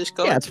a reddish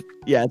color.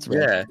 Yeah, it's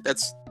red. Yeah,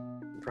 That's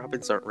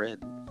Robins aren't red.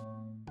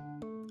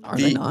 Are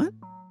they not?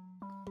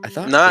 I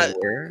thought Not- they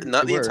were.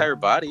 Not They the were. entire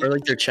body. Or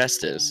like their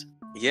chest is.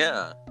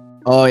 Yeah,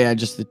 Oh yeah,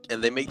 just the.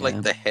 and they make Yeah.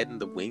 like the head and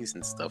the wings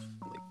and stuff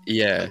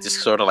Yeah, like,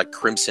 just sort of like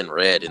crimson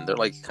red, and they're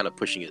like kind of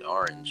pushing it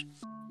orange.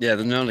 yeah.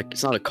 They're not.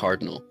 It's not a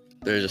cardinal.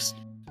 They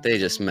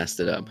just messed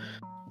it up.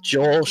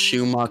 Joel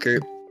Schumacher.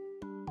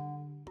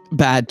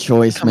 Bad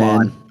choice, Come man.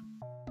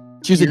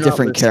 on. Choose a You're not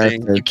different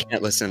listening. character. You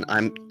can't listen.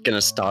 I'm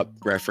gonna stop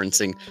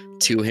referencing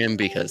to him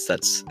because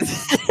that's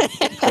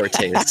poor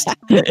taste.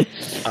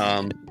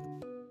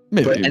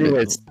 Maybe, But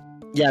anyways,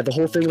 yeah, the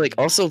whole thing. Like,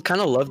 also kind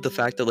of loved the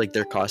fact that like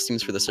their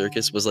costumes for the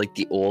circus was like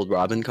the old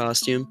Robin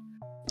costume,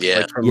 Yeah,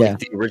 like from Yeah. like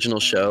the original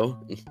show.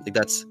 Like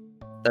that's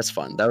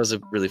fun. That was a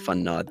really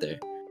fun nod there.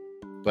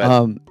 But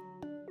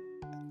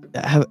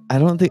I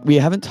don't think we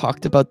haven't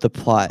talked about the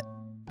plot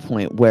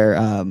point where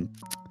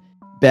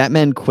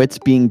Batman quits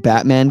being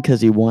Batman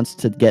because he wants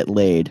to get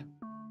laid.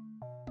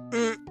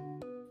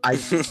 I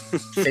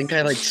think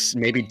I like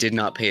maybe did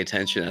not pay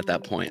attention at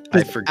that point. I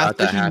Because forgot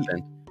after that he-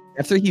 happened.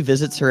 After he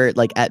visits her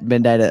like at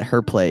midnight at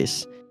her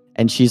place,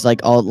 and she's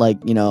like all like,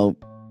 you know,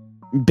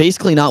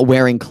 basically not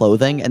wearing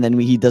clothing, and then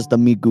he does the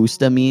Me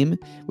Gusta meme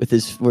with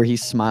his where he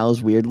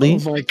smiles weirdly.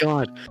 Oh my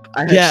god!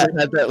 I Yeah. actually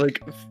had that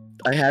like.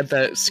 I had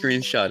that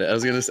screenshot. I'm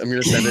gonna send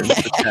it into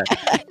the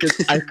chat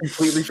because I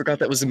completely forgot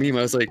that was a meme.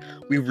 I was like,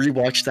 we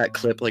rewatched that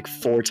clip like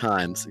 4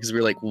 times because we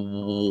were like,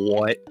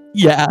 what?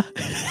 Yeah.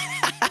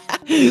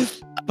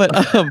 But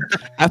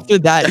after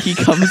that he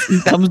comes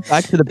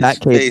back to the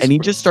Batcave Face. and he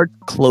just starts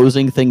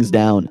closing things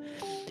down.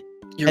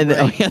 You're And then,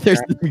 right. oh yeah, there's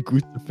the Me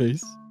Gusta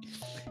face.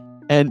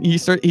 And he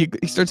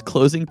starts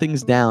closing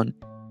things down,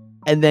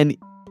 and then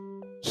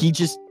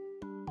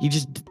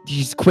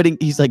he's quitting.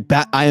 He's like,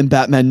 I am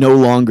Batman no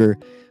longer.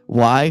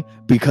 Why?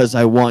 Because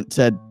I want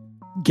to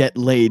get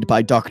laid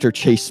by Dr.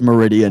 Chase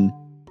Meridian.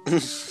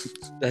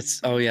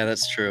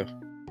 That's true.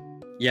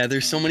 Yeah,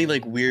 there's so many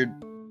like weird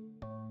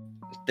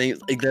things.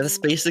 Like that's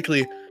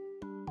basically.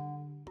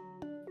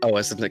 Oh, I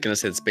was gonna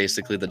say it's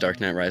basically the Dark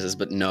Knight Rises,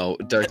 but no,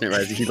 Dark Knight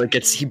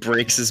Rises. He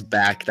breaks his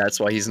back. That's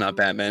why he's not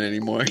Batman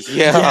anymore.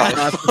 yeah.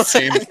 Not the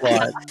same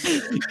plot.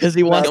 Because he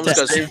He wants almost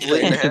got to.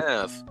 split in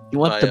half. He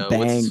wants by, to what's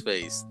bang. his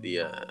face?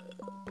 The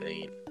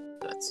Bane.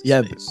 That's his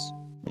Yeah, face.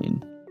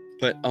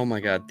 But oh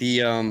my god,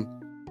 the oh,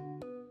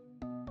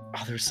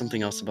 there's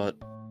something else about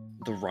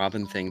the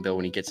Robin thing though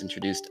when he gets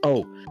introduced.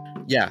 Oh,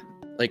 yeah,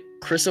 like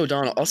Chris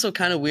O'Donnell. Also,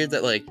 kind of weird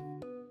that like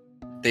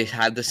they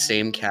had the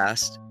same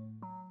cast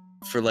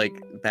for like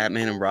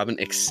Batman and Robin,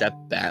 except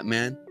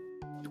Batman.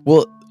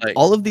 Well, Like,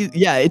 all of these,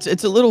 yeah, it's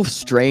a little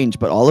strange,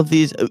 but all of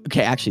these.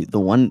 Okay, actually, the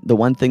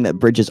one thing that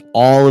bridges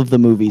all of the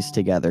movies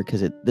together,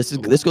 because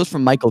this goes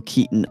from Michael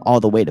Keaton all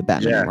the way to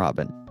Batman Yeah. and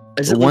Robin.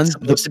 is the it one-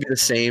 supposed to be the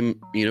same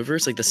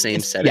universe, like the same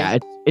setting? Yeah,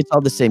 it's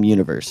all the same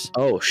universe.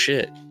 Oh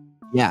shit.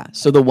 Yeah.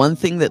 So the one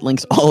thing that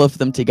links all of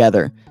them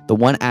together, the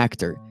one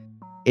actor,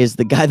 is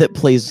the guy that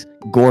plays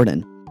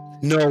Gordon.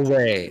 No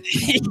way.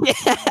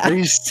 yeah. Are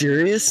you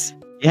serious?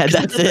 Yeah, 'Cause I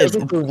that's thought that was it.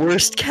 like the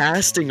worst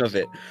casting of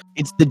it.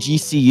 It's the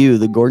GCU,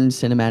 the Gordon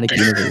Cinematic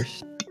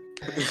Universe.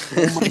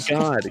 Oh my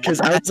god. Because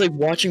I was like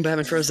watching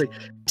Batman Forever, I was like,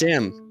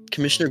 damn,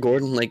 Commissioner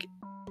Gordon, like,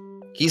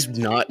 he's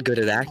not good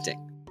at acting.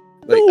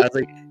 Like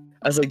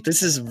I was like,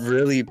 this is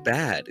really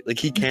bad. Like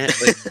he can't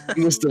like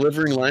he was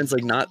delivering lines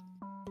like not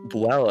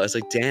well. I was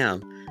like,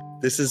 damn,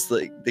 this is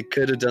like they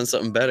could have done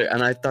something better.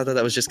 And I thought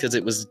that was just because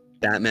it was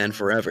Batman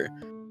Forever.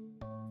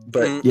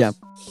 But Mm. Yeah.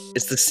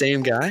 it's the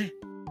same guy?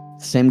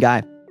 Same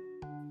guy.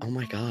 Oh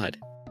my god.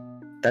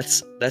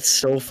 That's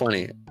so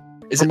funny.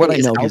 From what I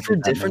is know, he's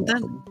Alfred the different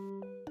Batman.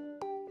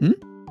 then?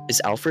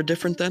 Is Alfred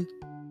different then?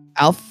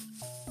 Alf.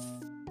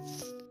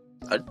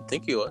 I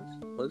think he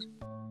was.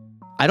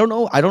 I don't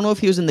know. I don't know if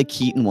he was in the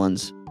Keaton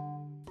ones.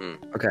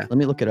 Okay. Let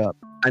me look it up.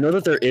 I know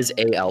that there is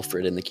a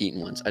Alfred in the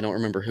Keaton ones. I don't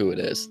remember who it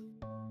is.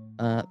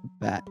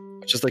 Bat.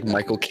 It's just like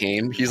Michael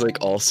Caine. He's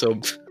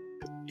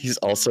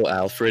also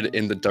Alfred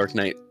in The Dark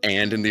Knight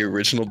and in the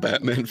original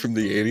Batman from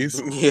the 80s.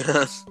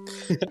 Yeah.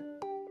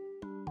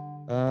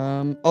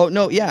 Oh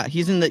no, yeah,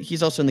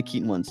 he's also in the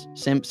Keaton ones.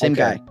 Same Okay.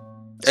 guy.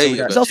 Hey, we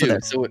got He's also two. there.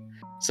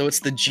 So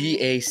it's the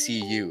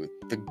GACU,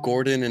 the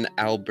Gordon and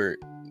Albert.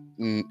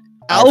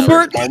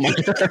 Albert? Oh my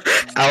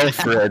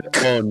Alfred.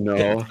 Oh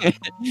no.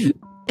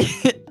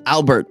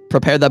 Albert,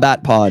 prepare the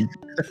bat pod.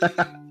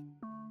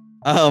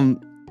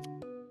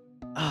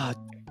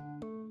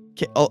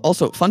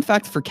 Also, fun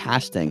fact for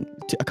casting.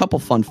 A couple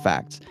fun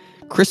facts.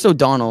 Chris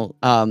O'Donnell.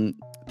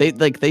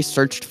 They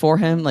searched for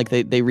him. Like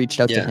they reached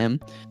out to Yeah. him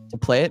to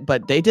play it,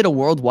 but they did a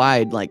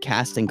worldwide like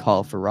casting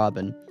call for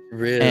Robin.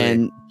 Really?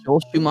 And Joel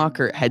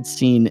Schumacher had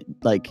seen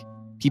like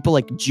people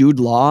like Jude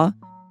Law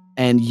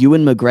and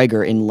Ewan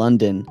McGregor in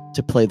London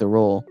to play the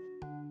role.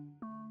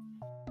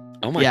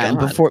 oh my Yeah, god. and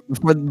before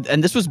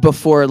and this was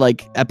before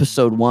like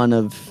episode 1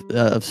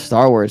 of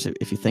Star Wars,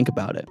 if you think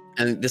about it.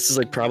 And this is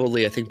like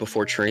probably I think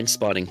before Train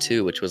Spotting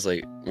too, which was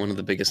like one of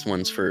the biggest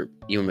ones for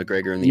Ewan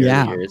McGregor in the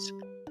Yeah. early years.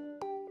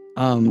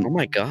 Oh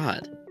my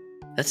god.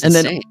 That's And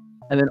then- insane.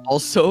 And then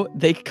also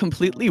they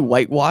completely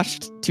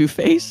whitewashed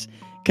Two-Face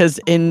because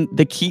in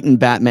the Keaton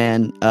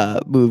Batman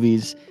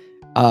movies,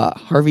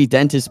 Harvey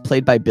Dent is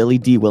played by Billy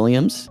D.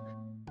 Williams,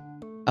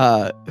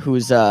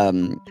 who's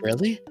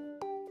Really?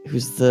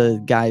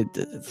 the guy,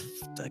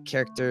 the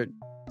character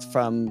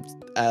from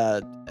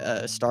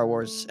Star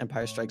Wars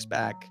Empire Strikes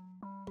Back.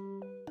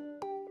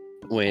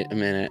 Wait a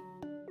minute.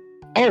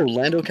 Oh,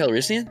 Lando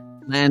Calrissian?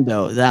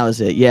 Lando, that was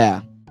it.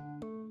 Yeah.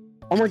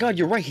 Oh my god,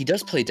 you're right. He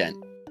does play Dent.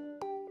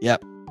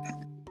 Yep.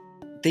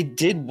 They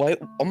did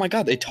oh my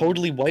god, they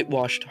totally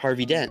whitewashed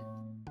Harvey Dent.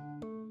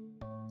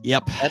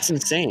 Yep. That's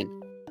insane.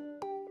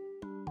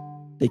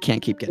 They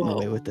can't keep getting Whoa.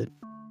 away with it.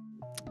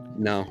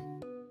 No.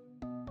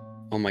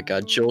 Oh my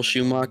god, Joel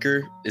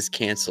Schumacher is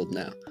canceled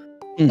now.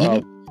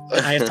 Mhm.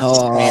 I have to Oh.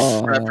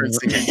 stop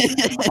referencing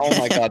it. Oh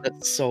my god,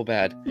 that's so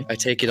bad. I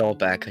take it all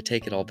back.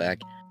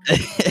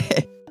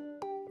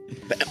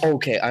 But,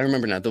 okay, I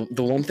remember now.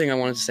 The one thing I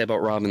wanted to say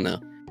about Robin though.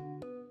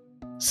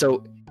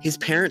 So his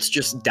parents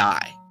just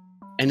die,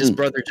 and his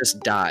brother just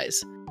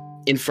dies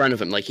in front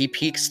of him. Like he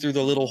peeks through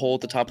the little hole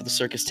at the top of the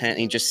circus tent, and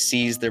he just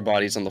sees their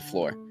bodies on the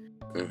floor.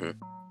 Mhm.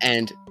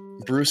 And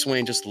Bruce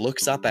Wayne just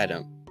looks up at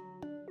him,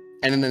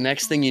 and then the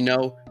next thing you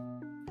know,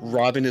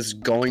 Robin is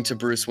going to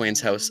Bruce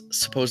Wayne's house,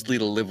 supposedly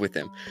to live with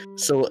him.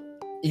 So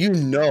you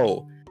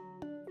know,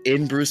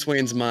 in Bruce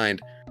Wayne's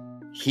mind,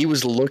 he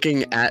was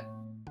looking at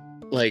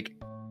like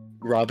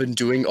Robin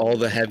doing all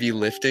the heavy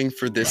lifting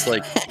for this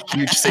like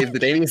huge save the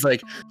day. And he's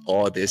like,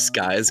 "Oh, this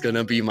guy is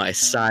gonna be my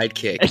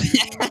sidekick."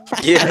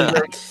 Yeah. And,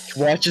 like,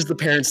 watches the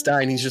parents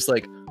die, and he's just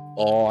like,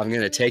 "Oh, I'm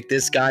gonna take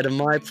this guy to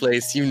my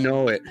place." You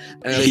know it.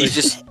 And I was He like,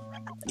 just.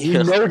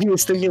 you know, he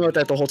was thinking about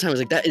that the whole time. I was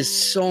like, that is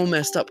so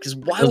messed up. Because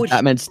why That was would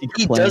Batman's secret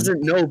he plan.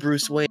 doesn't know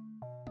Bruce Wayne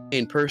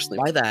personally?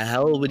 Why the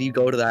hell would he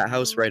go to that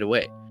house right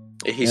away?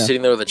 He's Yeah.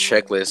 sitting there with a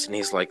checklist, and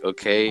he's like,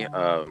 "Okay,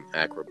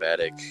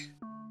 acrobatic."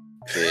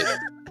 Kid.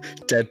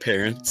 Dead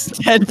parents.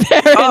 Dead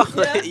parents.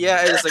 Oh, yeah,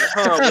 it's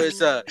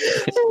like,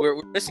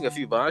 we're missing a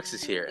few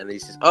boxes here, and he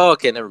says, "Oh,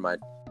 okay, never mind."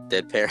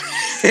 Dead parent.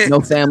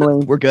 No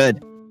family. We're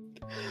good.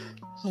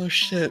 Oh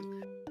shit.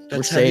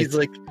 That's We're how he's safe.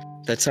 like.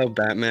 That's how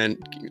Batman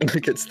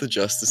gets the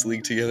Justice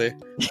League together.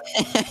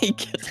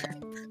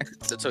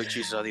 That's how he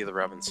chooses all the other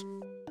Robins.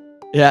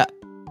 Yeah.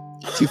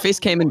 Two-Face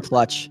came in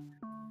clutch.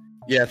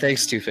 Yeah,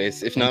 thanks,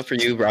 Two-Face. If not for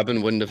you,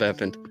 Robin wouldn't have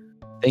happened.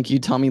 Thank you,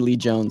 Tommy Lee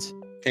Jones.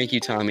 Thank you,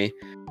 Tommy.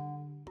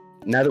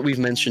 now that we've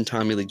mentioned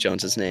Tommy Lee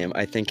Jones's name,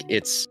 I think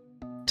it's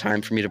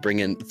time for me to bring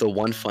in the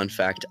one fun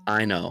fact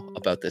I know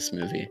about this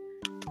movie.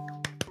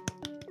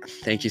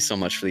 Thank you so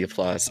much for the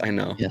applause. I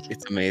know. Yes.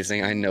 It's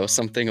amazing. I know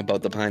something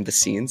about the behind the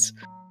scenes.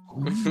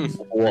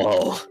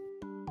 Whoa.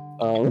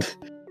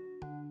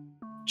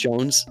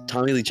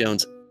 Tommy Lee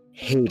Jones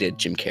hated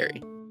Jim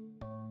Carrey.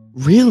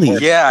 Really?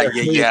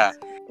 Yeah.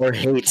 Or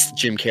hates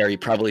Jim Carrey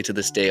probably to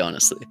this day,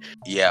 honestly.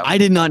 Yeah. I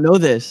did not know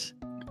this.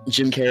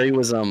 Jim Carrey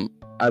was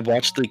I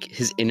watched like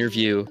his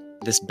interview,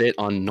 this bit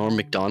on Norm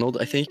Macdonald,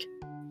 I think.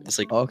 It's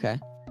like Okay.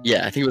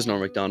 yeah, I think it was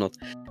Norm Macdonald.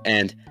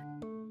 And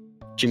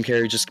Jim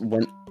Carrey just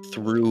went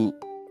through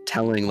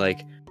telling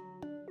like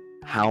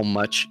how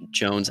much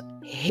Jones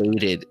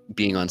hated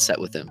being on set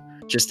with him.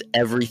 Just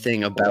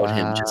everything about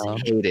him just Wow.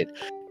 hated.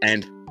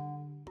 And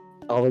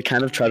I'll like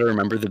kind of try to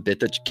remember the bit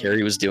that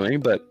Carrey was doing,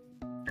 but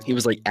he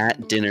was like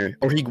at dinner,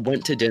 or he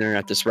went to dinner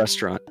at this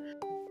restaurant,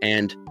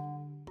 and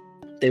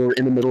they were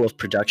in the middle of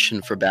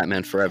production for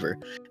Batman Forever.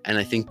 And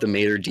I think the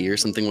maitre d' or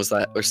something was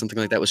that, or something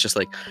like that, was just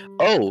like,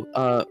 oh,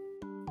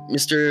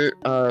 Mr.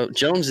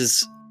 Jones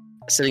is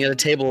sitting at a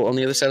table on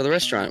the other side of the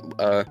restaurant.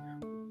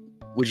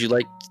 Would you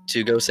like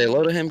to go say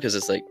hello to him? Because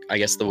it's like, I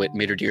guess the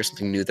maitre d' or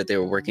something knew that they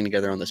were working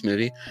together on this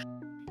movie.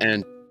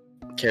 And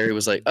Carrey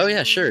was like, oh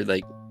yeah, sure.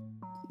 Like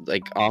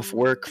off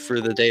work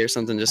for the day or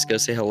something, just go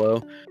say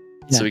hello.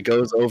 Yeah. So he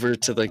goes over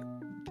to like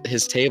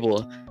his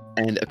table,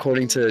 and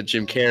according to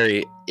Jim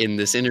Carrey in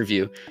this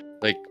interview,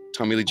 like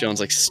Tommy Lee Jones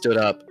like stood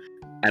up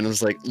and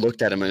was like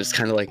looked at him, and it's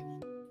kind of like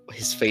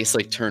his face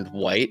like turned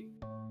white.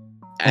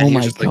 And Oh he my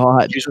was just, like,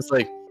 God. he was just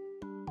like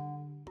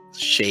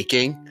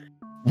shaking.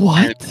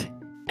 What?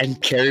 And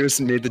Carrey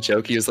made the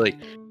joke. He was like,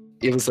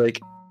 it was like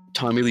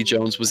Tommy Lee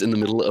Jones was in the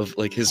middle of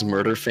like his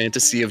murder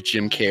fantasy of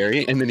Jim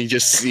Carrey, and then he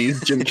just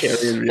sees Jim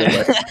Carrey in real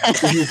life.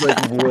 And he's like,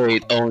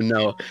 wait, oh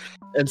no.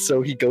 And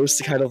so he goes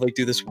to kind of like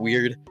do this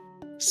weird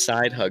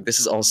side hug. This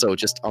is also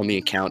just on the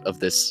account of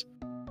this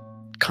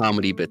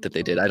comedy bit that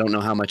they did. I don't know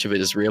how much of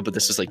it is real, but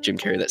this is like Jim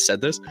Carrey that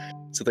said this.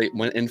 So they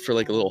went in for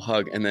like a little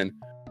hug, and then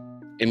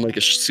in like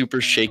a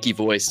super shaky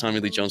voice, Tommy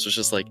Lee Jones was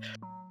just like,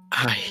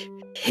 I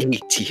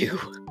hate you.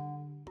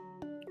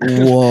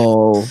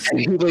 Whoa. And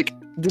he like,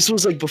 this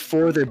was like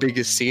before their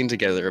biggest scene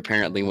together,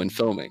 apparently, when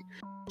filming.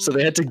 So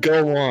they had to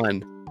go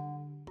on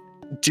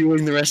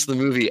doing the rest of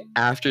the movie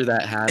after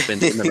that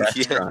happened in the Yeah.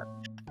 restaurant.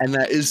 And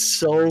that is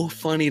so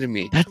funny to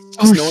me. That's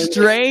Just so knowing, like,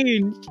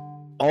 strange.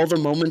 all the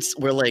moments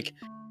where like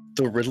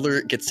the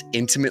Riddler gets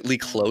intimately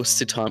close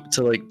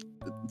to like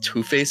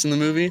Two-Face in the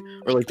movie,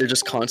 or like they're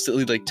just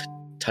constantly like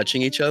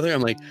touching each other.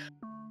 I'm like,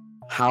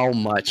 how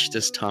much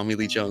does Tommy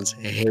Lee Jones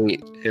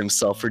hate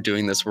himself for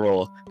doing this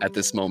role at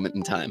this moment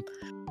in time?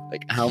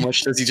 Like, how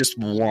much does he just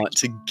want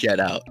to get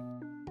out?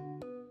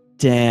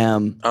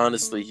 Damn.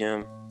 Honestly,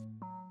 yeah.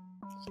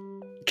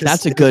 'Cause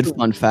That's a good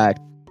fun fact.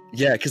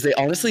 Yeah, because they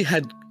honestly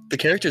had the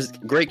characters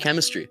great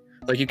chemistry.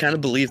 Like, you kind of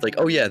believed, like,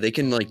 oh yeah, they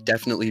can like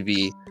definitely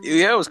be.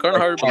 Yeah, it was kind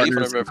of Like hard to believe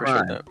partners whenever I in first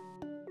heard crime.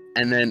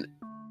 that. And then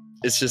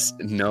it's just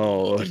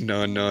no.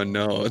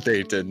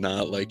 They did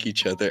not like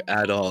each other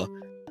at all.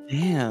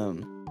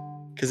 Damn.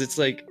 Because it's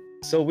like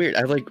so weird.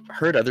 I've like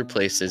heard other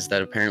places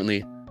that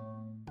apparently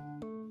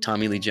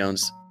Tommy Lee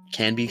Jones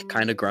can be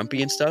kind of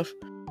grumpy and stuff,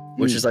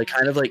 which is like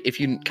kind of like, if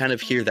you kind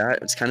of hear that,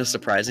 it's kind of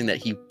surprising that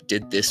he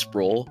did this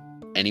role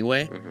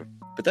anyway. Mhm.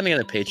 But then again,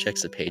 a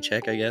paycheck's a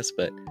paycheck, I guess.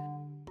 But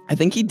I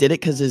think he did it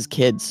because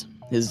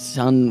his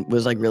son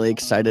was like really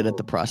excited at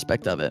the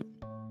prospect of it.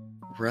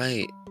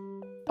 right.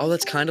 Oh,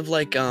 that's kind of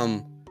like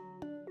oh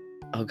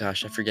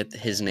gosh, I forget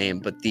his name,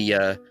 but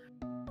the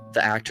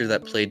actor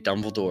that played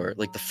Dumbledore,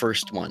 like the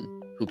first one,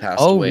 who passed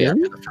Oh, away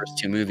really? after the first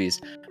two movies.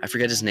 I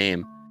forget his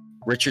name.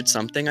 Richard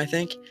something, I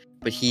think.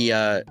 But he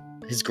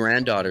his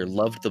granddaughter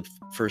loved the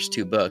first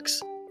two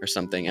books or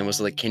something, and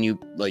was like, can you,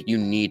 like, you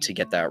need to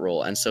get that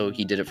role. And so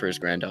he did it for his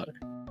granddaughter.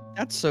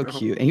 That's so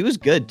cute. And he was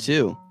good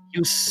too. He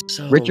was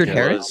so Richard good.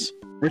 Harris?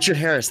 Richard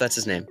Harris, that's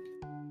his name.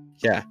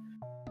 Yeah.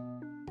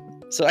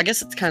 So I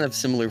guess it's kind of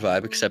similar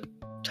vibe, except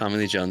Tommy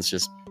Lee Jones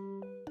just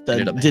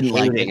ended up Didn't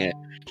like hating it. it.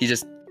 He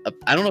just,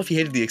 I don't know if he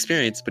hated the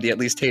experience, but he at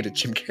least hated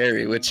Jim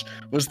Carrey, which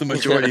was the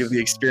majority of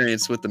the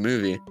experience with the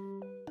movie.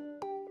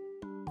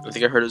 I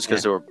think I heard it was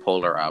because they were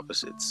polar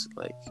opposites.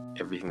 Like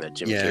everything that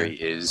Jim Yeah. Carrey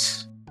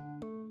is,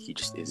 he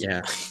just isn't.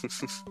 Yeah.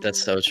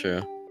 That's so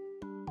true.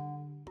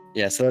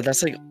 Yeah, so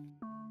that's like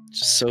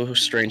just so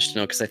strange to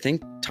know, because I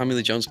think Tommy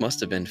Lee Jones must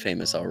have been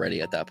famous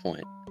already at that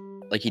point.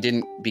 Like, he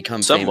didn't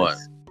become Somewhat.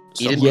 famous.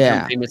 He didn't Somewhat. Yeah.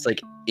 become famous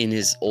like in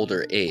his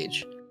older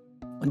age.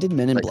 When did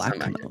Men in Like Black some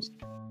come out? actors.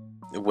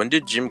 When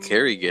did Jim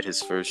Carrey get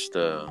his first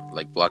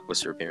like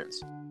blockbuster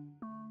appearance?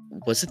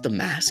 Was it The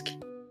Mask?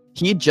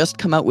 He had just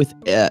come out with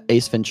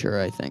Ace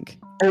Ventura, I think.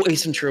 Oh,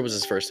 Ace Ventura was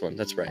his first one.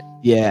 That's right.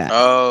 Yeah.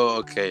 Oh,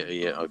 okay.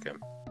 Yeah, okay.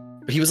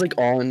 But he was like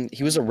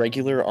he was a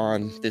regular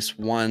on this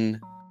one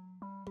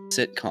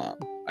sitcom.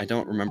 I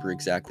don't remember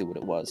exactly what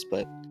it was,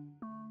 but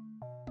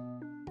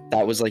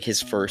that was like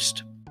his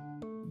first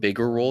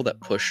bigger role that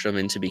pushed him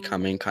into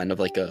becoming kind of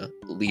like a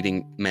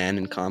leading man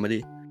in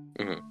comedy.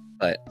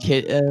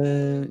 Kid,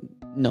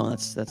 No,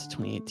 that's a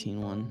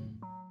 2018 one.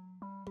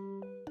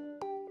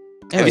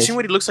 Have you Anyways, seen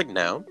what he looks like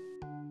now?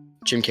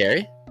 Jim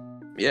Carrey?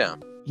 Yeah.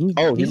 He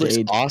he's looks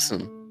aged.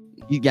 awesome.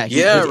 Yeah,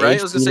 his right. age,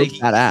 I was gonna he say looks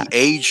badass. he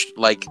aged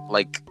like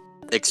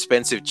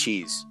expensive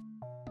cheese.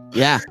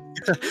 Yeah,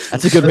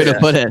 that's a good way to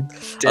put it.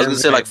 I was gonna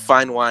say like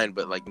fine wine,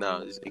 but like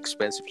no, it's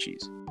expensive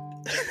cheese.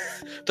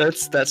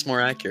 That's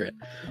more accurate.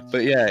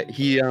 But yeah,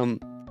 he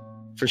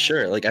for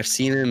sure. Like I've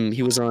seen him.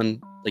 He was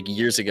on like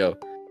years ago,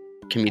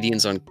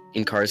 comedians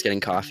in cars getting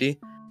coffee.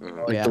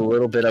 Mhm. Like Yeah. the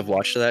little bit I've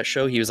watched of that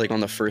show, he was like on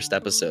the first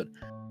episode,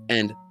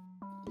 and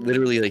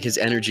literally like his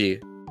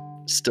energy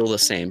still the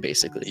same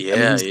basically.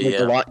 Yeah, he's like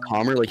yeah. a lot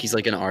calmer. Like he's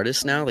like an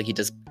artist now. Like he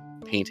does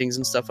paintings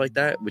and stuff like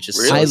that, which is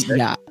Really? so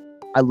sick.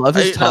 I love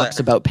his I didn't know talks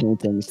that. about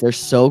paintings. They're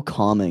so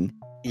calming.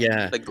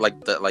 Yeah.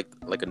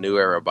 Like a new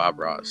era Bob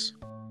Ross.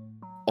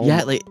 Oh Yeah,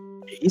 my- like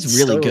he's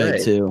really so good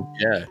right. too.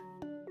 yeah.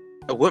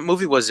 What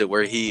movie was it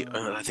where he?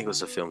 I think it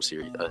was a film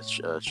series,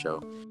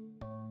 show.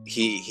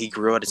 He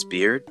grew out his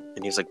beard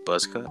and he was like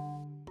buzz cut.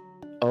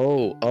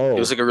 Oh. It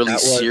was like a really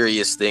that was-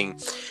 serious thing.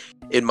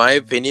 In my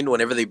opinion,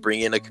 whenever they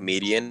bring in a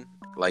comedian,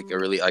 like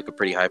a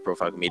pretty high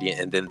profile comedian,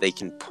 and then they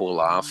can pull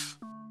off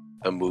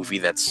a movie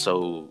that's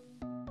so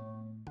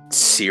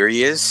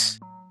serious,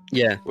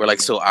 Yeah. or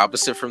like so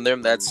opposite from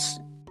them, that's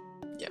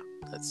Get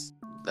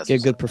a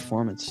what's good up.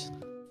 performance.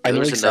 I know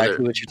There's exactly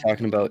another- what you're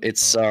talking about.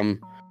 It's I'm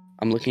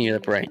looking it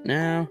up right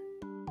now.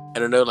 I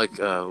don't know, like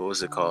what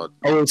was it called?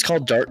 Oh, it's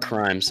called Dark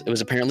Crimes. It was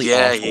apparently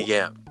Yeah, awful.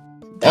 yeah.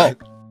 Oh,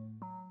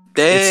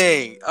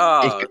 Dang!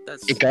 Oh,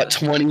 it got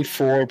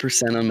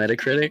 24% on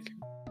Metacritic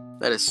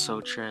that is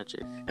so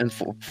tragic. and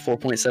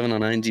 4.7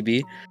 on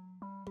IMDb.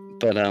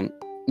 But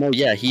no,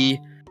 yeah,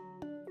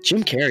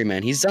 Jim Carrey,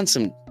 man, he's done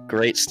some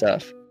great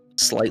stuff.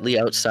 Slightly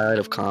outside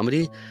of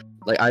comedy,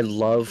 like I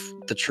love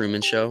The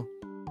Truman Show.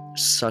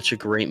 Such a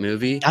great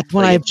movie. That's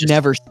one Like, I've it's just-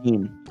 never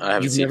seen. I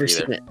haven't You've seen never it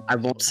either. seen it. I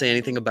won't say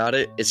anything about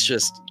it. It's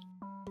just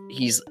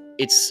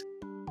it's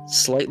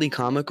slightly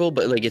comical,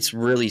 but like it's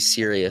really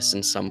serious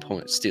in some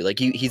points too. Like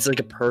he's like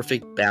a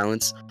perfect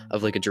balance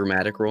of like a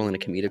dramatic role and a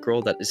comedic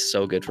role that is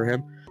so good for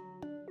him.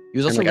 He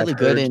was And, also like, I've really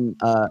good heard- in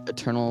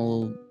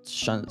Eternal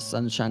Sunshine of the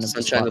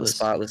Sunshine of the Spotless.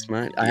 Spotless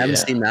Mind. I haven't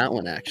Yeah. seen that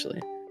one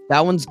actually.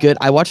 That one's good.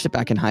 I watched it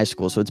back in high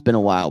school, so it's been a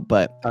while,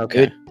 but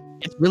Okay,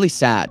 it's really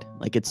sad.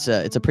 Like it's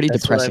a pretty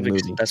depressing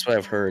movie. That's what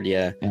I've heard.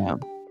 Yeah, Yeah,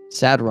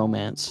 sad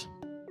romance.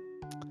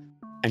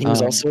 and he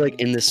was Um, also like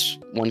in this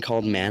one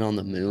called Man on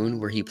the Moon,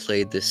 where he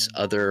played this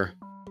other.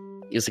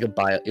 It was like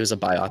it was a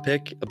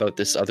biopic about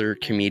this other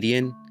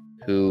comedian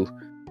who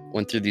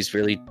went through these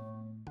really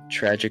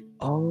tragic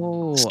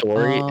Oh,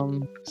 story.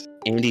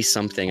 Andy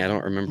something, I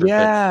don't remember.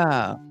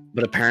 yeah.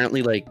 But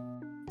apparently, like,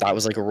 that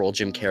was like a role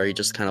Jim Carrey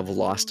just kind of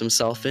lost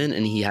himself in,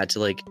 and he had to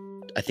like,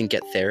 I think,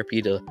 get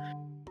therapy to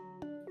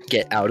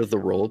get out of the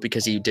role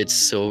because he did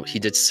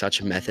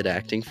such method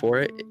acting for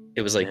it.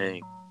 It was like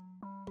Dang.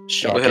 Go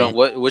shocking. ahead on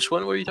which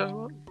one were you talking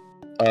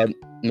about?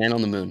 Man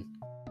on the Moon.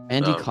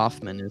 Andy Oh.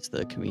 Kaufman is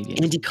the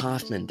comedian. Andy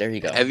Kaufman. There you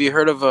go. Have you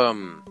heard of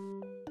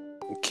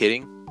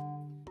Kidding?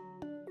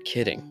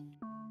 Kidding.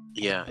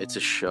 Yeah, it's a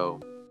show.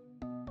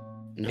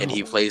 No. And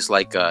he plays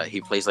like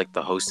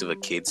the host of a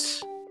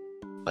kids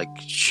like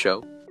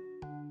show.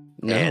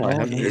 no, and I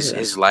haven't heard his of that.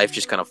 his life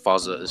just kind of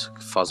falls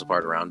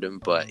apart around him,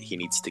 but he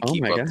needs to Oh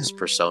keep my up God. this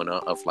persona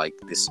of like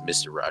this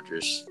Mr.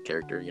 Rogers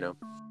character, you know?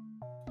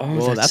 Oh,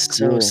 Whoa, that's, that's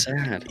so cool.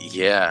 sad.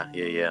 Yeah.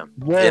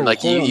 Whoa, And like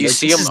hold on, you like,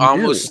 see this him is new.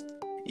 almost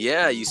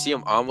you see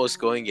him almost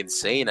going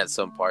insane at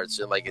some parts.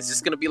 And like, is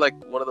this gonna be like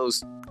one of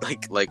those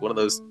like one of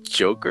those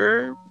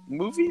Joker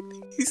movie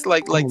things?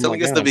 Like Oh my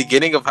telling us the God.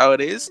 beginning of how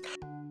it is?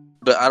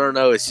 But I don't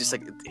know, it's just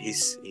like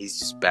he's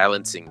just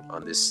balancing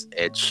on this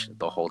edge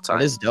the whole time.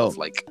 is dope. Of,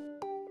 like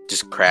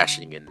just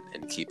crashing and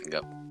keeping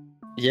up.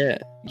 Yeah.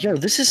 Yo,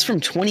 this is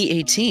from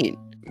 2018.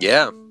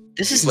 Yeah.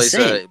 This He is plays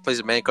insane. plays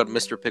a man called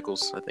Mr.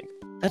 Pickles, I think.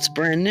 That's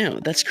brand new.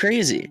 That's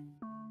crazy.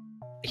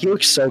 He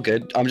looks so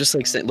good. I'm just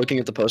like looking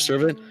at the poster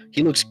of it.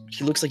 He looks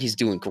like he's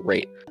doing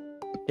great.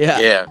 Yeah.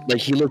 Yeah. Like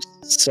he looks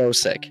so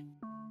sick.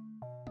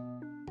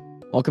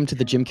 Welcome to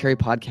the Jim Carrey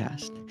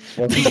podcast.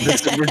 Well,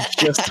 we're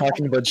just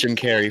talking about Jim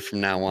Carrey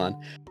from now on.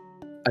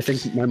 I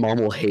think my mom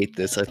will hate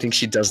this. I think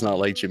she does not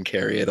like Jim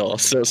Carrey at all.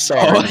 So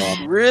sorry,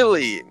 mom.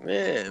 Really?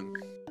 Man.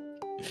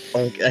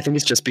 I think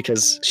it's just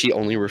because she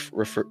only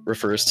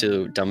refers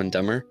to Dumb and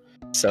Dumber.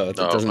 So it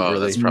Oh, doesn't really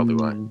that's probably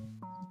why.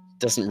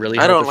 doesn't really.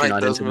 I help don't if you're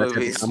like not those into that type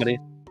of movies. comedy.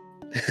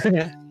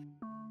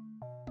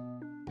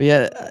 But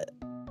yeah,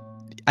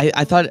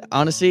 I thought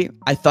honestly,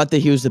 I thought that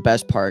he was the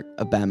best part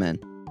of Batman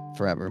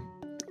Forever.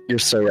 You're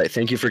so right.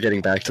 Thank you for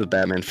getting back to the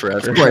Batman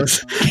Forever. Of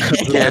course.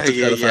 Yeah, I'll have to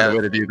try to find yeah. a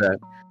way to do that.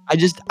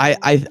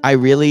 I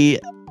really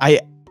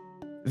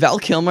Val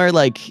Kilmer,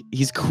 like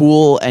he's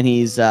cool and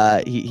he's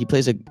he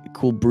plays a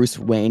cool Bruce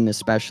Wayne,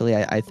 especially.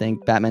 I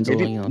think Batman's a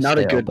Maybe little not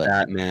stale, a good but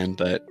Batman,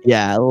 but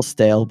yeah, a little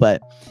stale,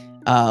 but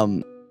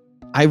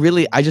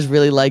I just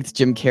really liked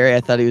Jim Carrey.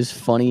 I thought he was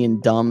funny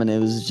and dumb and it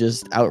was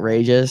just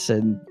outrageous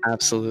and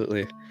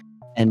absolutely.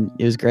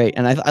 it was great.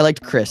 And I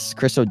liked Chris.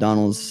 Chris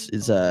O'Donnell's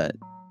is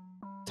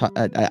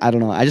I don't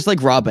know. I just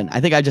like Robin. I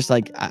think I just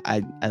like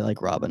I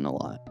like Robin a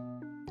lot.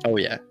 Oh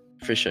yeah,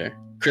 for sure.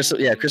 Chris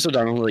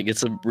O'Donnell like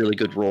it's a really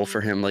good role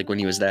for him. Like when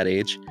he was that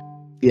age.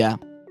 Yeah,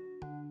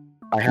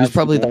 I he was have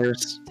probably more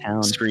the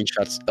town.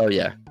 screenshots. Oh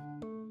yeah,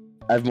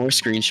 I have more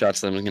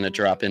screenshots that I'm gonna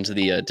drop into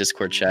the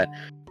Discord chat.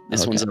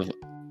 This one's of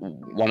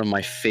one of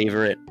my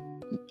favorite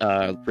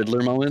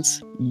Riddler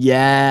moments.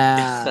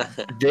 Yeah.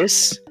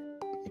 This,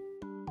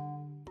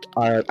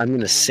 I'm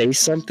gonna say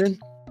something.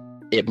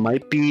 It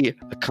might be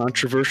a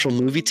controversial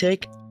movie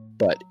take,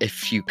 but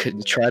if you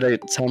could try to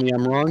tell me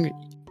I'm wrong,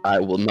 I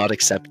will not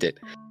accept it.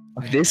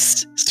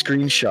 This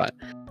screenshot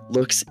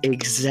looks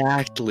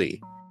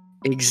exactly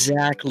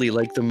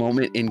like the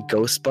moment in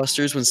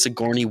Ghostbusters when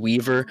Sigourney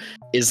Weaver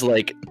is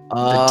like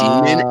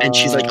the demon and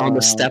she's like on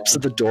the steps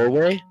of the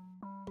doorway.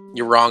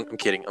 You're wrong. I'm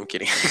kidding.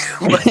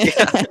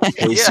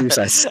 Jesus,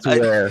 I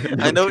swear.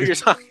 I know what you're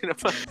talking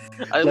about.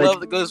 I Like, love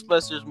the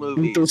Ghostbusters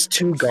movie. With those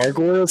two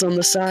gargoyles on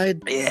the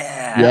side.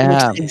 Yeah. Yeah.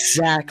 It looks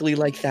exactly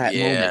like that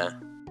moment.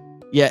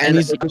 Yeah, and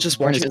he's like, just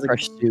wearing watching his it, like,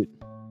 fresh suit.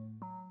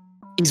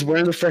 he's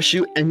wearing the fresh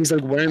suit and he's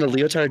like wearing a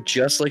leotard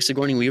just like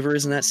Sigourney Weaver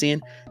is in that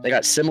scene. They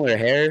got similar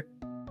hair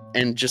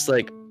and just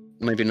like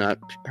maybe not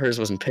hers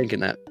wasn't pink in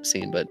that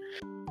scene, but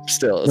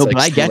still. It's No, like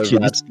but I get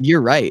similar you. vibes.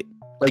 You're right.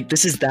 Like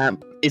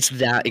it's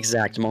that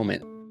exact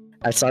moment.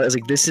 I saw it, I was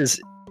like, this is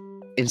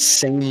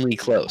insanely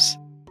close.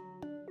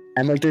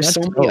 And like there's That's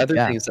so many dope, other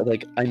yeah. things that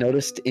like I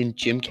noticed in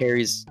Jim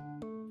Carrey's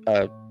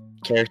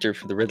character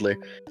for the Riddler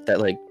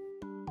that like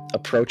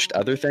approached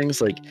other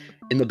things. Like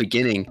in the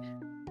beginning,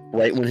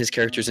 right when his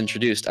character's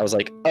introduced, I was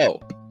like, oh,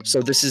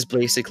 so this is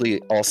basically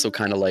also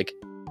kind of like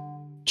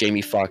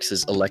Jamie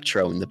Foxx's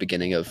Electro in the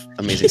beginning of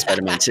Amazing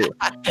Spider-Man 2.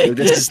 Like,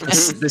 this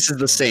is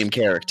the same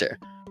character.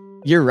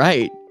 You're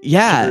right.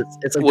 Yeah.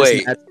 It's like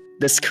Wait.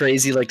 this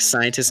crazy like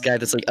scientist guy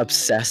that's like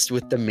obsessed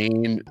with the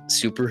main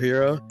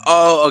superhero,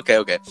 Oh, okay.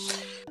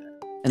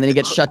 And then he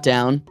gets shut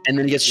down, and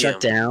then he gets shut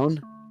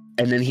down,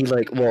 and then he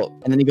like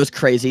and then he goes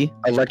crazy.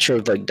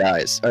 Electro like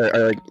dies, or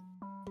like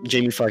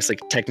Jamie Foxx like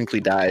technically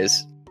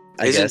dies.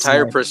 I His guess.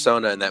 entire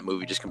persona in that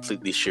movie just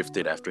completely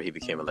shifted after he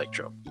became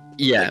Electro.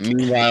 Yeah. Like,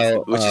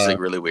 Meanwhile, which is like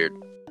really weird.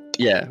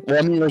 yeah. Well,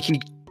 I mean, like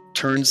he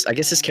turns. I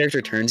guess his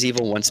character turns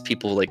evil once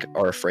people like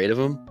are afraid of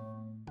him.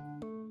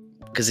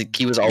 Because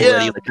he was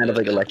already like, kind of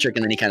like electric,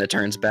 and then he kind of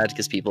turns bad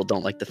because people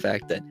don't like the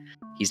fact that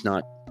he's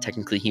not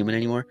technically human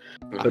anymore.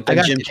 But I then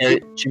got Jim you.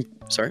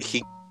 Carrey, sorry,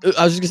 He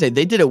I was just gonna say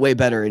they did it way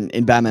better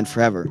in Batman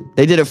Forever.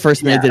 They did it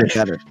first, and they did it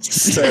better.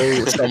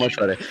 so much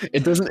better.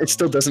 It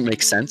still doesn't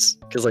make sense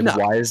because like No.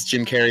 why is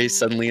Jim Carrey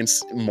suddenly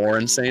more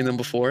insane than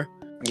before?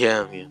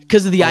 yeah.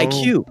 Because of the Oh.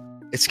 IQ.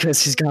 It's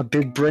because he's got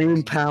big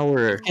brain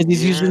power. Because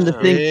he's using the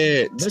Yeah. thing.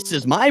 Shit. This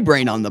is my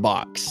brain on the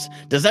box.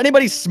 Does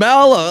anybody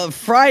smell a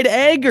fried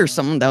egg or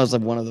something? That was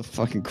like one of the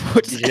fucking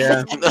quotes.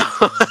 Yeah.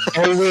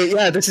 Oh wait,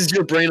 yeah. This is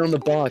your brain on the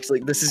box.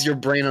 Like this is your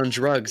brain on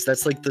drugs.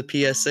 That's like the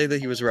PSA that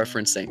he was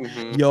referencing.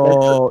 Mhm. Yo,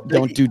 Like,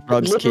 don't do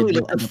drugs, kid. literally,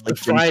 You'll like, end the up like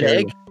Jim fried Carrey.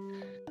 egg.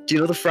 Do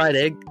you know the fried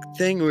egg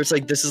thing where it's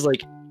like this is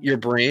like your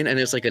brain and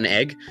it's like an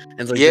egg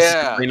and it's like this is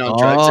Yeah. your brain on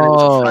drugs and it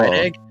was a fried Oh.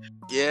 egg?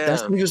 Yeah.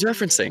 That's what he was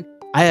referencing.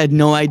 I had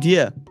no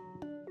idea.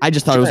 I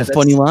just thought it was Yeah, a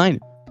funny line.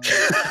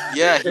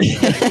 Yeah. He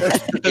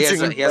That's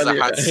has a even funnier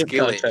hot in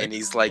skillet, context. and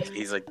he's like,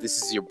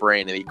 this is your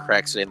brain, and he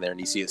cracks it in there, and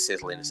you see it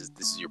sizzling, and it says,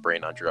 this is your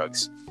brain on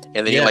drugs,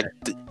 and then Yeah.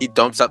 he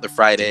dumps out the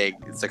fried egg.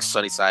 It's like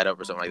sunny side up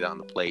or something like that on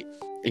the plate.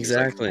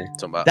 Exactly.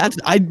 Talking about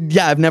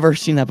I've never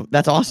seen that.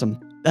 That's awesome.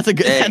 That's a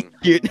good. That's Dang.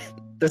 cute.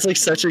 That's like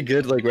such a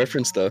good like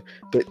reference though.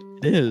 But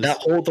It is.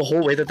 the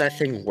whole way that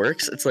thing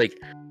works, it's like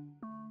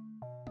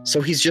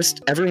so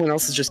everyone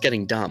else is just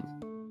getting dumb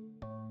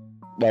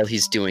while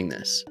he's doing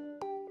this.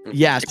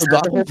 Yeah, Is so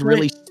that the whole Gotham's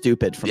really point?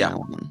 stupid from Yeah. now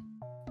on.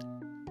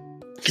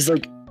 Because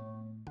like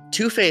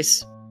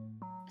Two-Face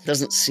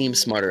doesn't seem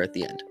smarter at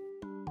the end.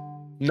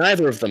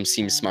 Neither of them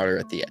seem smarter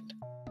at the end.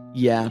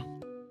 Yeah.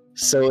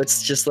 So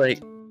it's just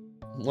like,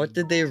 what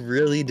did they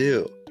really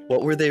do?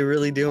 What were they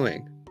really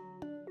doing?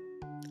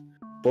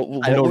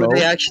 What I don't were they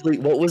know. actually?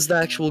 What was the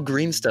actual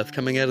green stuff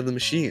coming out of the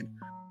machine?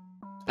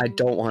 I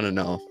don't want to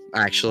know.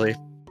 Actually,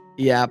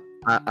 Yeah.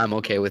 I'm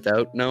okay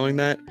without knowing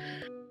that.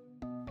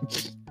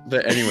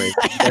 But anyway,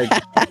 like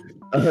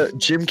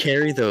Jim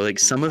Carrey though, like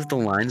some of the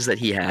lines that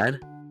he had,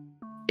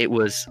 it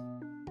was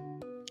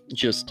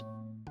just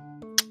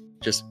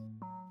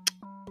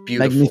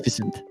beautiful.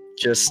 Magnificent.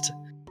 Just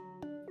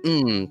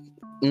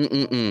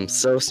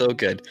so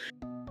good.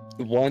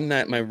 One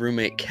that my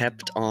roommate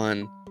kept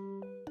on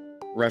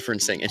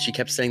referencing, and she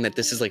kept saying that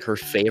this is like her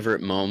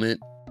favorite moment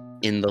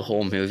in the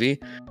whole movie,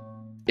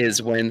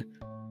 is when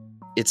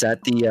it's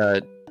at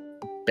the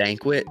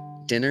banquet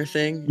dinner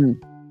thing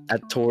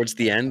at towards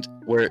the end,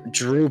 where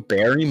Drew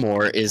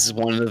Barrymore is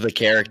one of the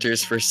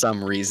characters for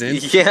some reason.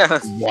 Yeah.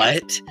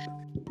 What?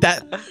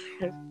 That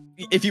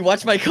if you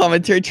watch my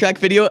commentary track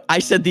video, I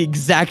said the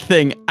exact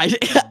thing.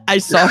 I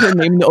saw her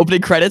name in the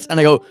opening credits and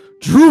I go,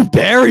 Drew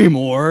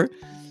Barrymore.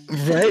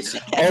 Right?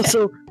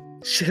 Also,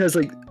 she has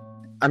like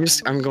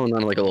I'm going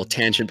on like a little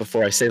tangent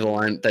before I say the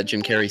line that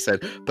Jim Carrey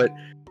said, but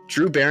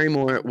Drew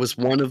Barrymore was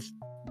one of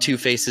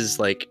Two-Face's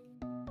like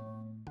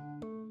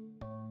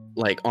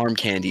arm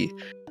candy.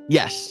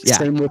 Yes. Yeah.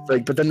 Same with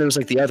like, but then there's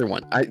like the other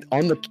one.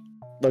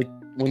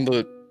 When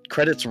the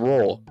credits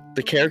roll,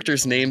 the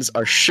characters' names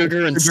are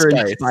Sugar and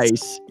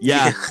Spice.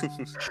 Yeah.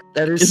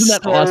 That is Isn't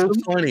that so awesome?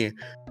 funny.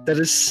 That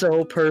is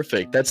so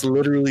perfect. That's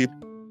literally,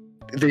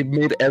 they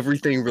made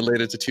everything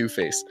related to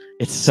Two-Face.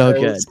 It's so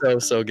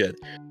good. So good.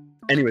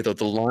 Anyway, though,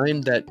 the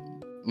line that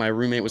my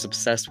roommate was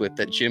obsessed with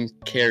that Jim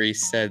Carrey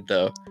said,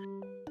 though,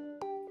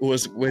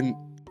 was when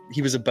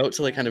he was about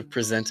to like kind of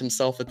present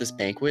himself at this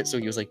banquet. So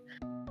he was like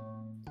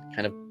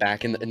kind of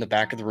back in the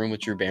back of the room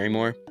with Drew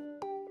Barrymore.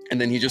 And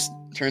then he just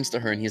turns to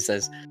her and he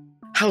says,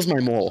 "How's my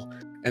mole?"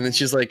 And then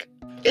she's like,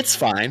 "It's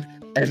fine."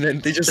 And then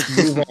they just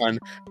move on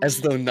as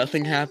though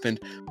nothing happened.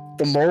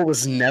 The mole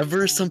was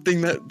never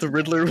something that the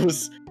Riddler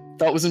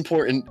thought was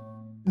important.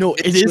 No,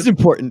 it is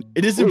important.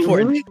 It is Wait,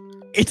 important. really?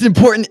 It's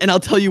important, and I'll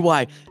tell you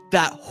why.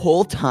 That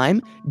whole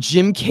time,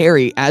 Jim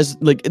Carrey as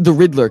like the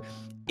Riddler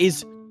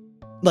is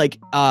like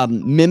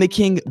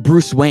mimicking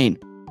Bruce Wayne.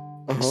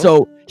 Uh-huh.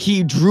 So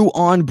he drew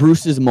on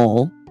Bruce's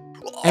mole,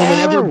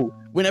 and Oh!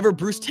 whenever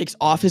Bruce takes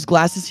off his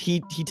glasses, he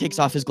takes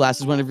off his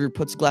glasses. Whenever he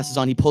puts glasses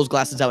on, he pulls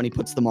glasses out and he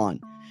puts them on.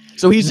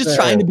 So he's just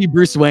trying to be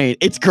Bruce Wayne.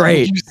 It's Are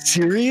great. you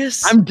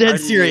serious? I'm I dead didn't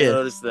serious.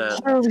 notice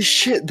that. Holy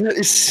shit, that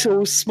is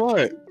so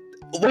smart.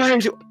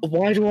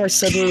 Why do I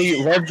suddenly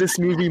love this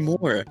movie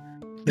more?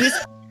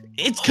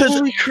 It's because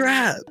Holy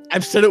crap!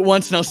 I've said it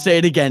once and I'll say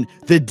it again.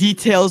 The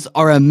details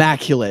are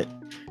immaculate.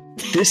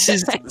 This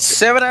is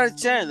 7 out of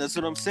 10. That's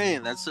what I'm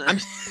saying.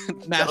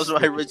 That was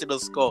my original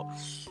score.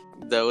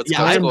 What's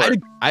Yeah, my score?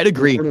 I'd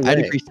agree. Blown I'd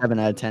away. agree. 7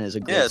 out of 10 is a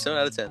great. Yeah, 7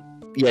 out of 10.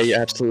 yeah, you're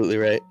absolutely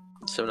right.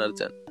 7 out of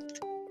 10.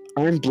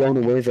 I'm blown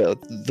away though.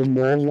 The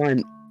mole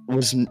line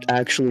was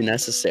actually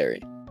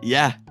necessary.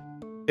 Yeah,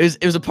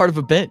 it was a part of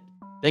a bit.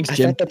 Thanks, I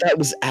Jim. thought that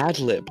was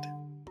ad-libbed.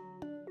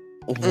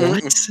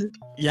 What? It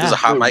Yeah. was a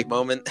hot mic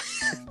moment.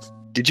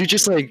 Did you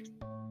just like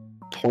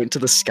point to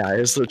the sky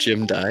as though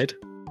Jim died?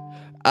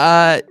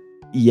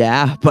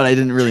 Yeah, but I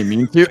didn't really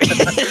mean to.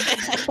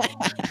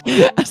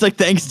 I was like,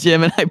 "Thanks,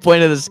 Jim," and I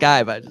pointed to the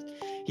sky, but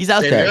he's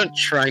out You're there. not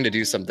trying to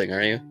do something,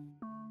 are you?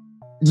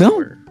 No,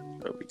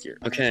 Over here.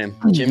 Okay,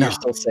 Jim, No. you're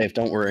still safe.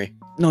 Don't worry.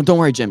 no, don't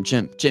worry, Jim.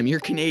 Jim, you're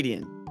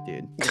Canadian,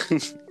 dude.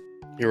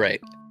 You're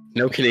right.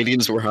 No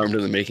Canadians were harmed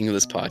in the making of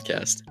this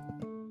podcast.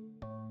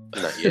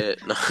 Not yet.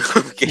 No,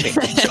 I'm kidding.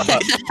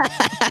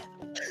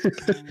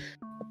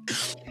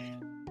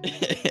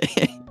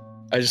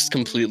 I just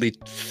completely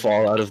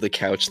fall out of the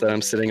couch that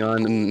I'm sitting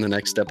on in the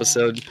next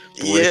episode.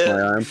 Break Yeah.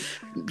 my arm.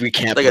 We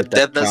can't Like a put that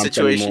death note prompt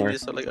situation. anymore.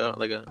 Just like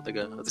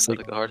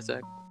a heart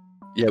attack.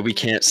 Yeah, we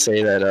can't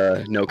say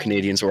that no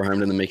Canadians were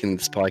harmed in the making of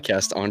this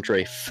podcast.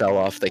 Andre fell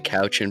off the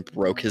couch and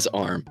broke his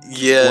arm.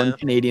 Yeah. One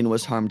Canadian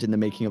was harmed in the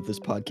making of this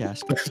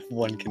podcast.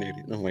 One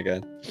Canadian. Oh my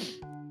god.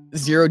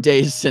 0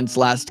 days since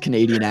last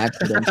Canadian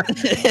accident.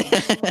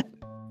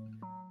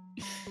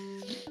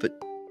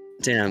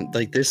 Damn,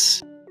 like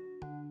this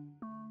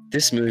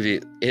movie,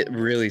 it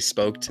really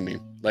spoke to me.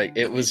 Like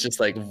it was just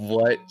like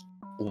what,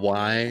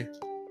 why,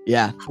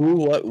 Yeah. who,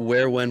 what,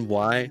 where, when,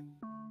 why.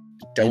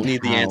 Don't And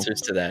need the how.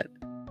 answers to that.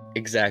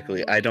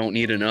 Exactly. I don't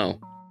need to know.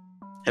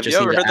 Have Just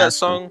you ever need to heard that ask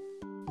them.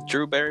 song,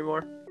 Drew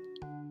Barrymore?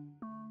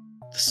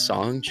 The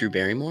song Drew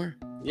Barrymore?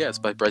 Yeah, it's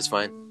by Bryce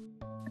Vine.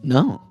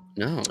 No.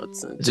 No.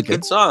 It's Is a it good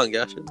good? song.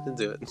 Gosh, let's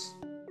into it.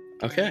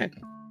 Okay.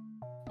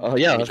 Oh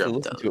yeah, I'll have to Drop it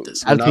listen down to it.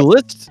 this- We're Add to not- the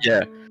list.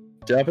 Yeah.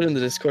 Drop it in the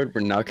Discord.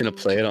 We're not gonna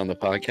play it on the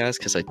podcast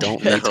because I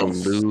don't need to No.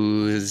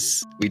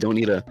 lose. We don't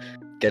need to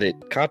get it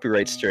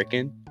copyright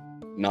stricken.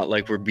 Not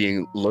like we're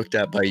being looked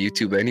at by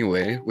YouTube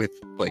anyway, with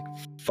like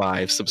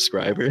 5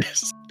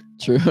 subscribers.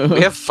 True.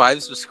 We have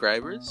 5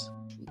 subscribers?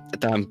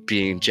 I'm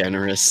being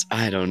generous.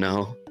 I don't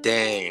know.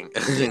 Dang.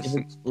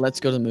 Let's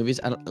go to the movies.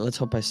 Let's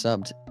hope I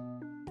subbed.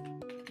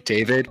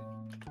 David,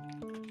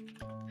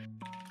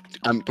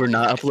 we're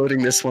not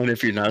uploading this one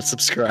if you're not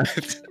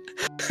subscribed.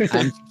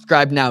 I'm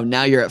subscribed now.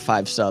 Now you're at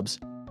 5 subs.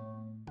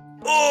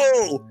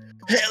 Oh!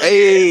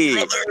 Hey!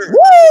 Brother!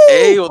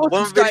 Hey, with Go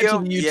one subscribe video?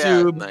 to the Yeah,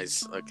 YouTube.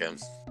 nice. Okay.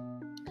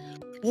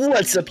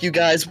 What's up, you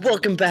guys?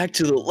 Welcome back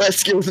to the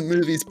Let's Go to the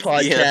Movies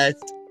podcast.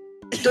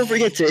 Don't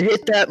forget to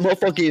hit that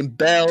motherfucking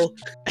bell.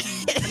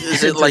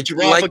 Is it To like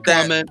drop a like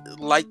that comment.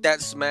 like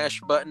that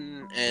smash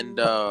button and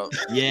ring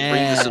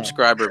Yeah. the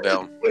subscriber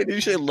bell? Wait, you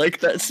should like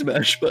that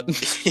smash button.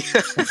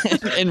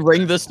 And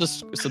ring the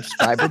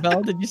subscriber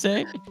bell, did you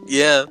say?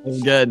 Yeah.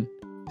 Good.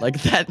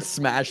 Like that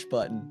smash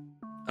button.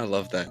 I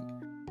love that.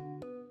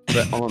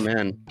 But oh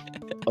man,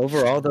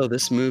 overall though,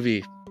 this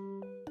movie,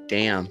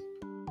 damn,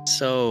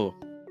 so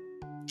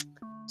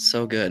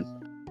good.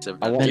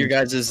 I want your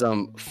guys'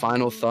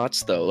 final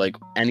thoughts though. Like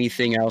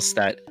anything else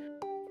that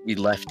we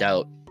left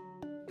out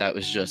that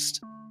was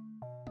just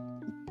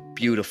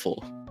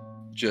beautiful,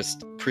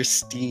 just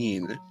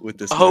pristine with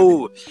this. movie.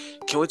 Oh,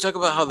 can we talk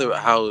about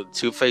how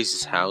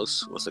Two-Face's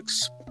house was like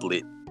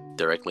split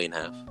directly in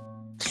half?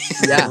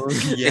 Yeah.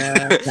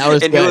 Yeah. That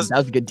was And good. he was- That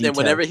was a good detail. And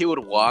whenever he would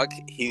walk,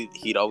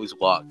 he'd always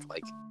walk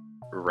like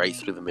right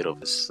through the middle of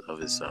his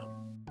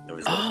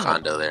little Oh.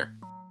 condo there.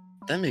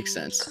 That makes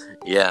sense.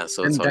 Yeah,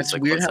 so it's And always that's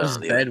like weird one how side his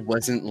on the other. bed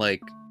wasn't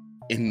like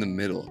in the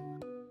middle.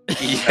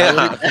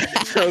 Yeah.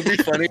 That would be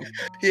funny.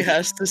 He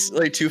has to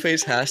like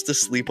Two-Face has to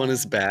sleep on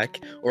his back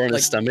or on Like-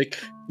 his stomach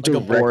like a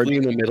board. directly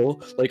in the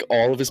middle. Like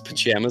all of his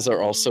pajamas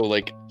are also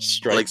like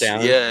striped Like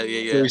down. yeah, So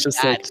yeah. he's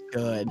just like That's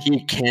good.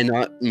 he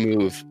cannot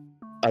move.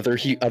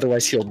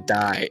 Otherwise he'll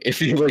die if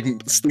he like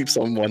sleeps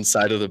on one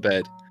side of the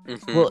bed.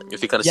 Mhm. Well,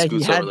 if he kind of yeah, he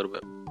scoots over had- a little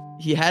bit.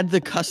 He had the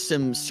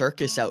custom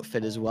circus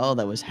outfit as well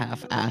that was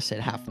half acid,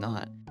 half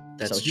not.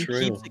 That's so he true.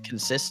 keeps it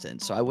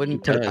consistent. So I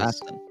wouldn't He put it does.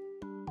 past him.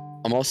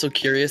 I'm also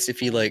curious if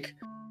he like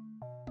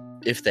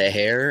if the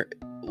hair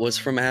was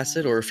from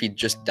acid or if he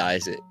just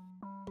dyes it.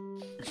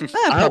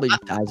 Probably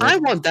dies. I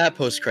want that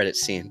post-credit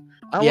scene.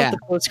 I Yeah. want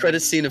the post-credit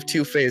scene of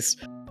Two-Face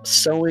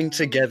sewing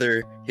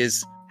together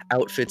his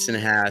outfits in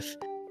half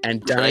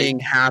and Right. dyeing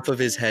half of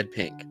his head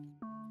pink.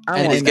 I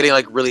And want He's that.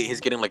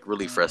 getting like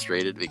really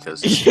frustrated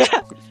because yeah.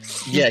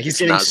 Yeah, he's it's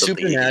getting not something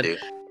super he can mad. do.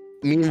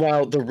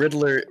 Meanwhile, the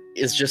Riddler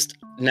is just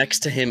next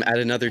to him at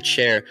another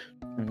chair,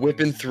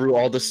 whipping through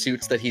all the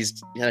suits that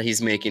he's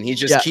making. He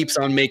just Yeah. keeps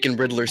on making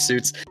Riddler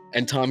suits,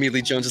 and Tommy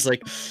Lee Jones is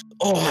like,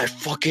 "Oh, I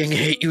fucking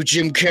hate you,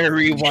 Jim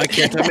Carrey. Why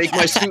can't I make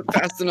my suit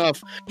fast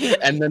enough?"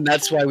 And then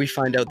that's why we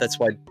find out that's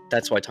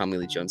why Tommy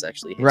Lee Jones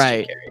actually hates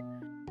Right.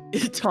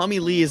 Jim Carrey. Tommy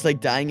Lee is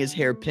like dyeing his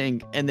hair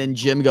pink, and then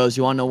Jim goes,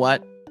 "You want to know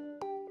what?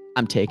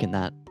 I'm taking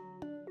that."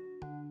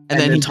 And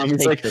then he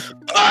Tommy's takes like, it.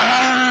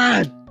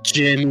 "Ah,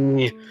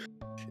 Jimmy."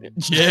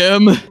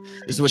 "Jim, this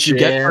is what you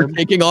get for Jim.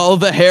 taking all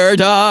the hair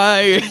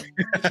dye."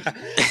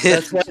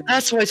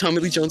 That's why Tommy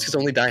Lee Jones could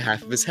only dye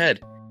half of his head,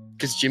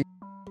 because Jim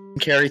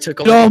Carrey took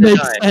all It all the makes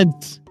dye.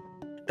 sense.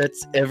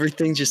 That's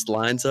everything just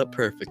lines up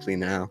perfectly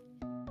now.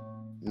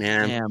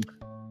 Man, Damn.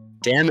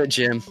 damn it,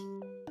 Jim.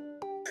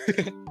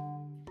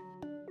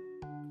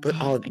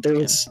 But there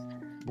was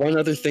one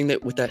other thing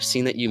that with that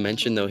scene that you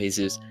mentioned though,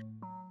 Jesus.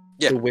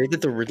 Yeah. The way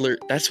that the Riddler,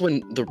 that's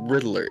when the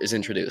Riddler is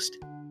introduced.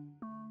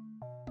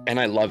 And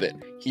I love it.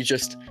 He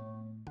just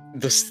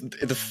the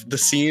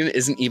scene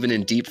isn't even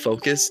in deep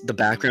focus. The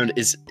background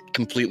is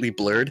completely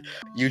blurred.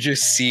 You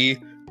just see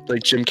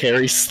like Jim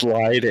Carrey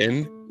slide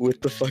in with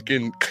the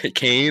fucking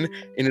cane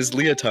in his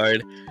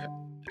leotard.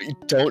 You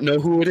don't know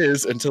who it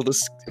is until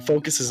this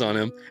focuses on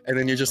him, and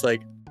then you're just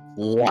like,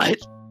 "What?"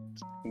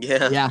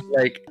 Yeah. Yeah.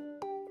 Like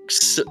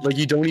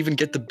you don't even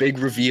get the big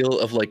reveal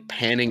of like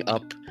panning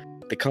up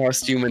the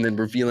costume and then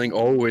revealing,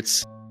 "Oh,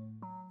 it's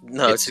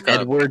No, it's kind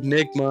of Edward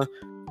Nygma.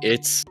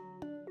 It's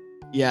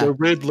Yeah. the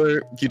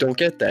Riddler." You don't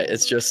get that.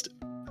 It's just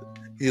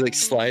he like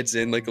slides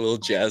in like a little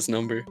jazz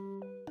number.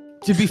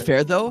 To be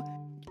fair though,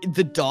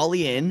 the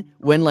dolly in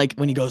when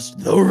he goes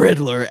the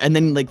Riddler, and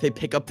then like they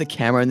pick up the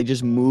camera and they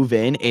just move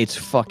in, it's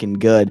fucking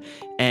good.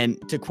 And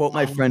to quote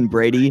my friend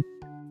Brady,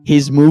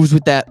 his moves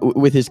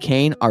with his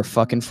cane are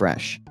fucking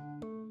fresh.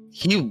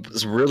 He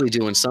was really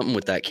doing something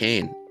with that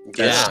cane.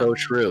 That's Yeah. so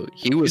true.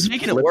 He was He's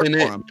making it work flipping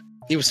for it. him.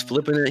 He was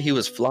flipping it. He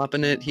was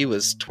flopping it. He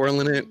was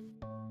twirling it,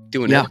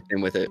 doing Yeah.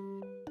 everything with it.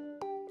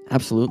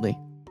 Absolutely.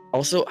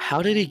 Also,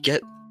 how did he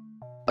get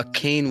a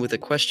cane with a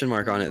question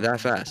mark on it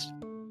that fast?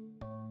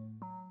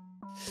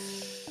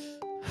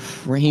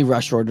 When he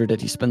rush ordered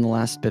it, he spent the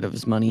last bit of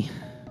his money.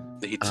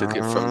 he took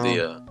it from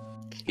the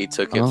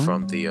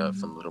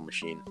little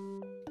machine.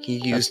 He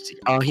used.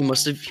 He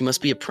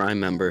must be a Prime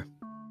member.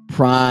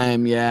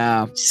 Prime,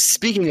 yeah.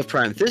 Speaking of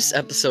Prime, this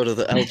episode of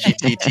the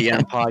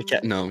LGTTM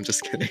podcast. No, I'm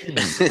just kidding.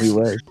 We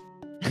were.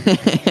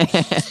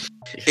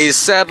 Is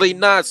sadly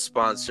not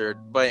sponsored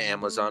by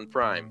Amazon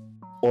Prime.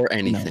 Or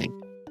anything.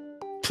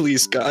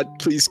 Please, God,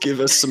 please give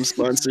us some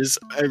sponsors.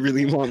 I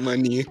really want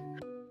money.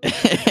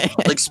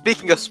 Like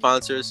speaking of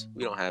sponsors,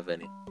 we don't have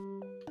any.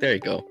 There you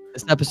go.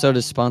 This episode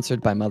is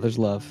sponsored by Mother's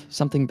Love,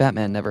 something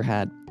Batman never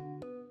had.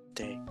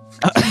 Dang.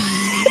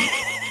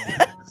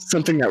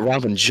 Something that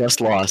Robin just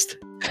lost.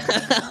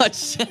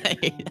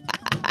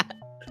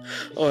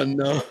 Oh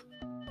no.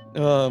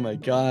 Oh my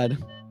god.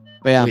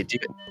 But yeah, Wait,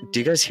 do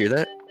you guys hear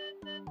that?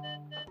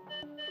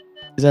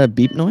 is that a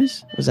beep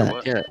noise? What's that?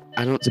 What? Yeah,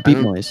 I don't. It's a I beep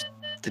don't- noise.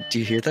 Do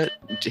you hear that?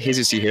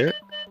 Jesus, do you hear it?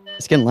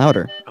 It's getting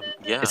louder.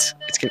 Yeah, It's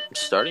getting.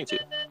 it's starting to.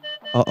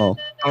 Uh-oh.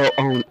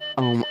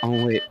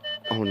 Oh wait.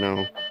 Oh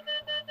no.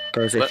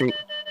 Guys, What? I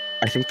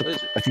think What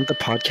is it? the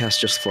podcast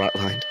just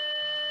flatlined.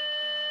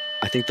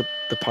 I think the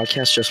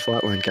podcast just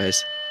flatlined,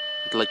 guys.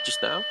 Like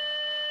just now?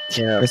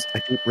 Yeah, Rest, I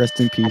think. rest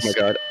in Oh peace. my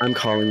god, I'm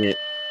calling it.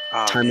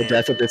 Oh, Time of man.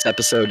 death of this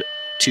episode,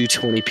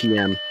 2:20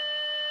 p.m.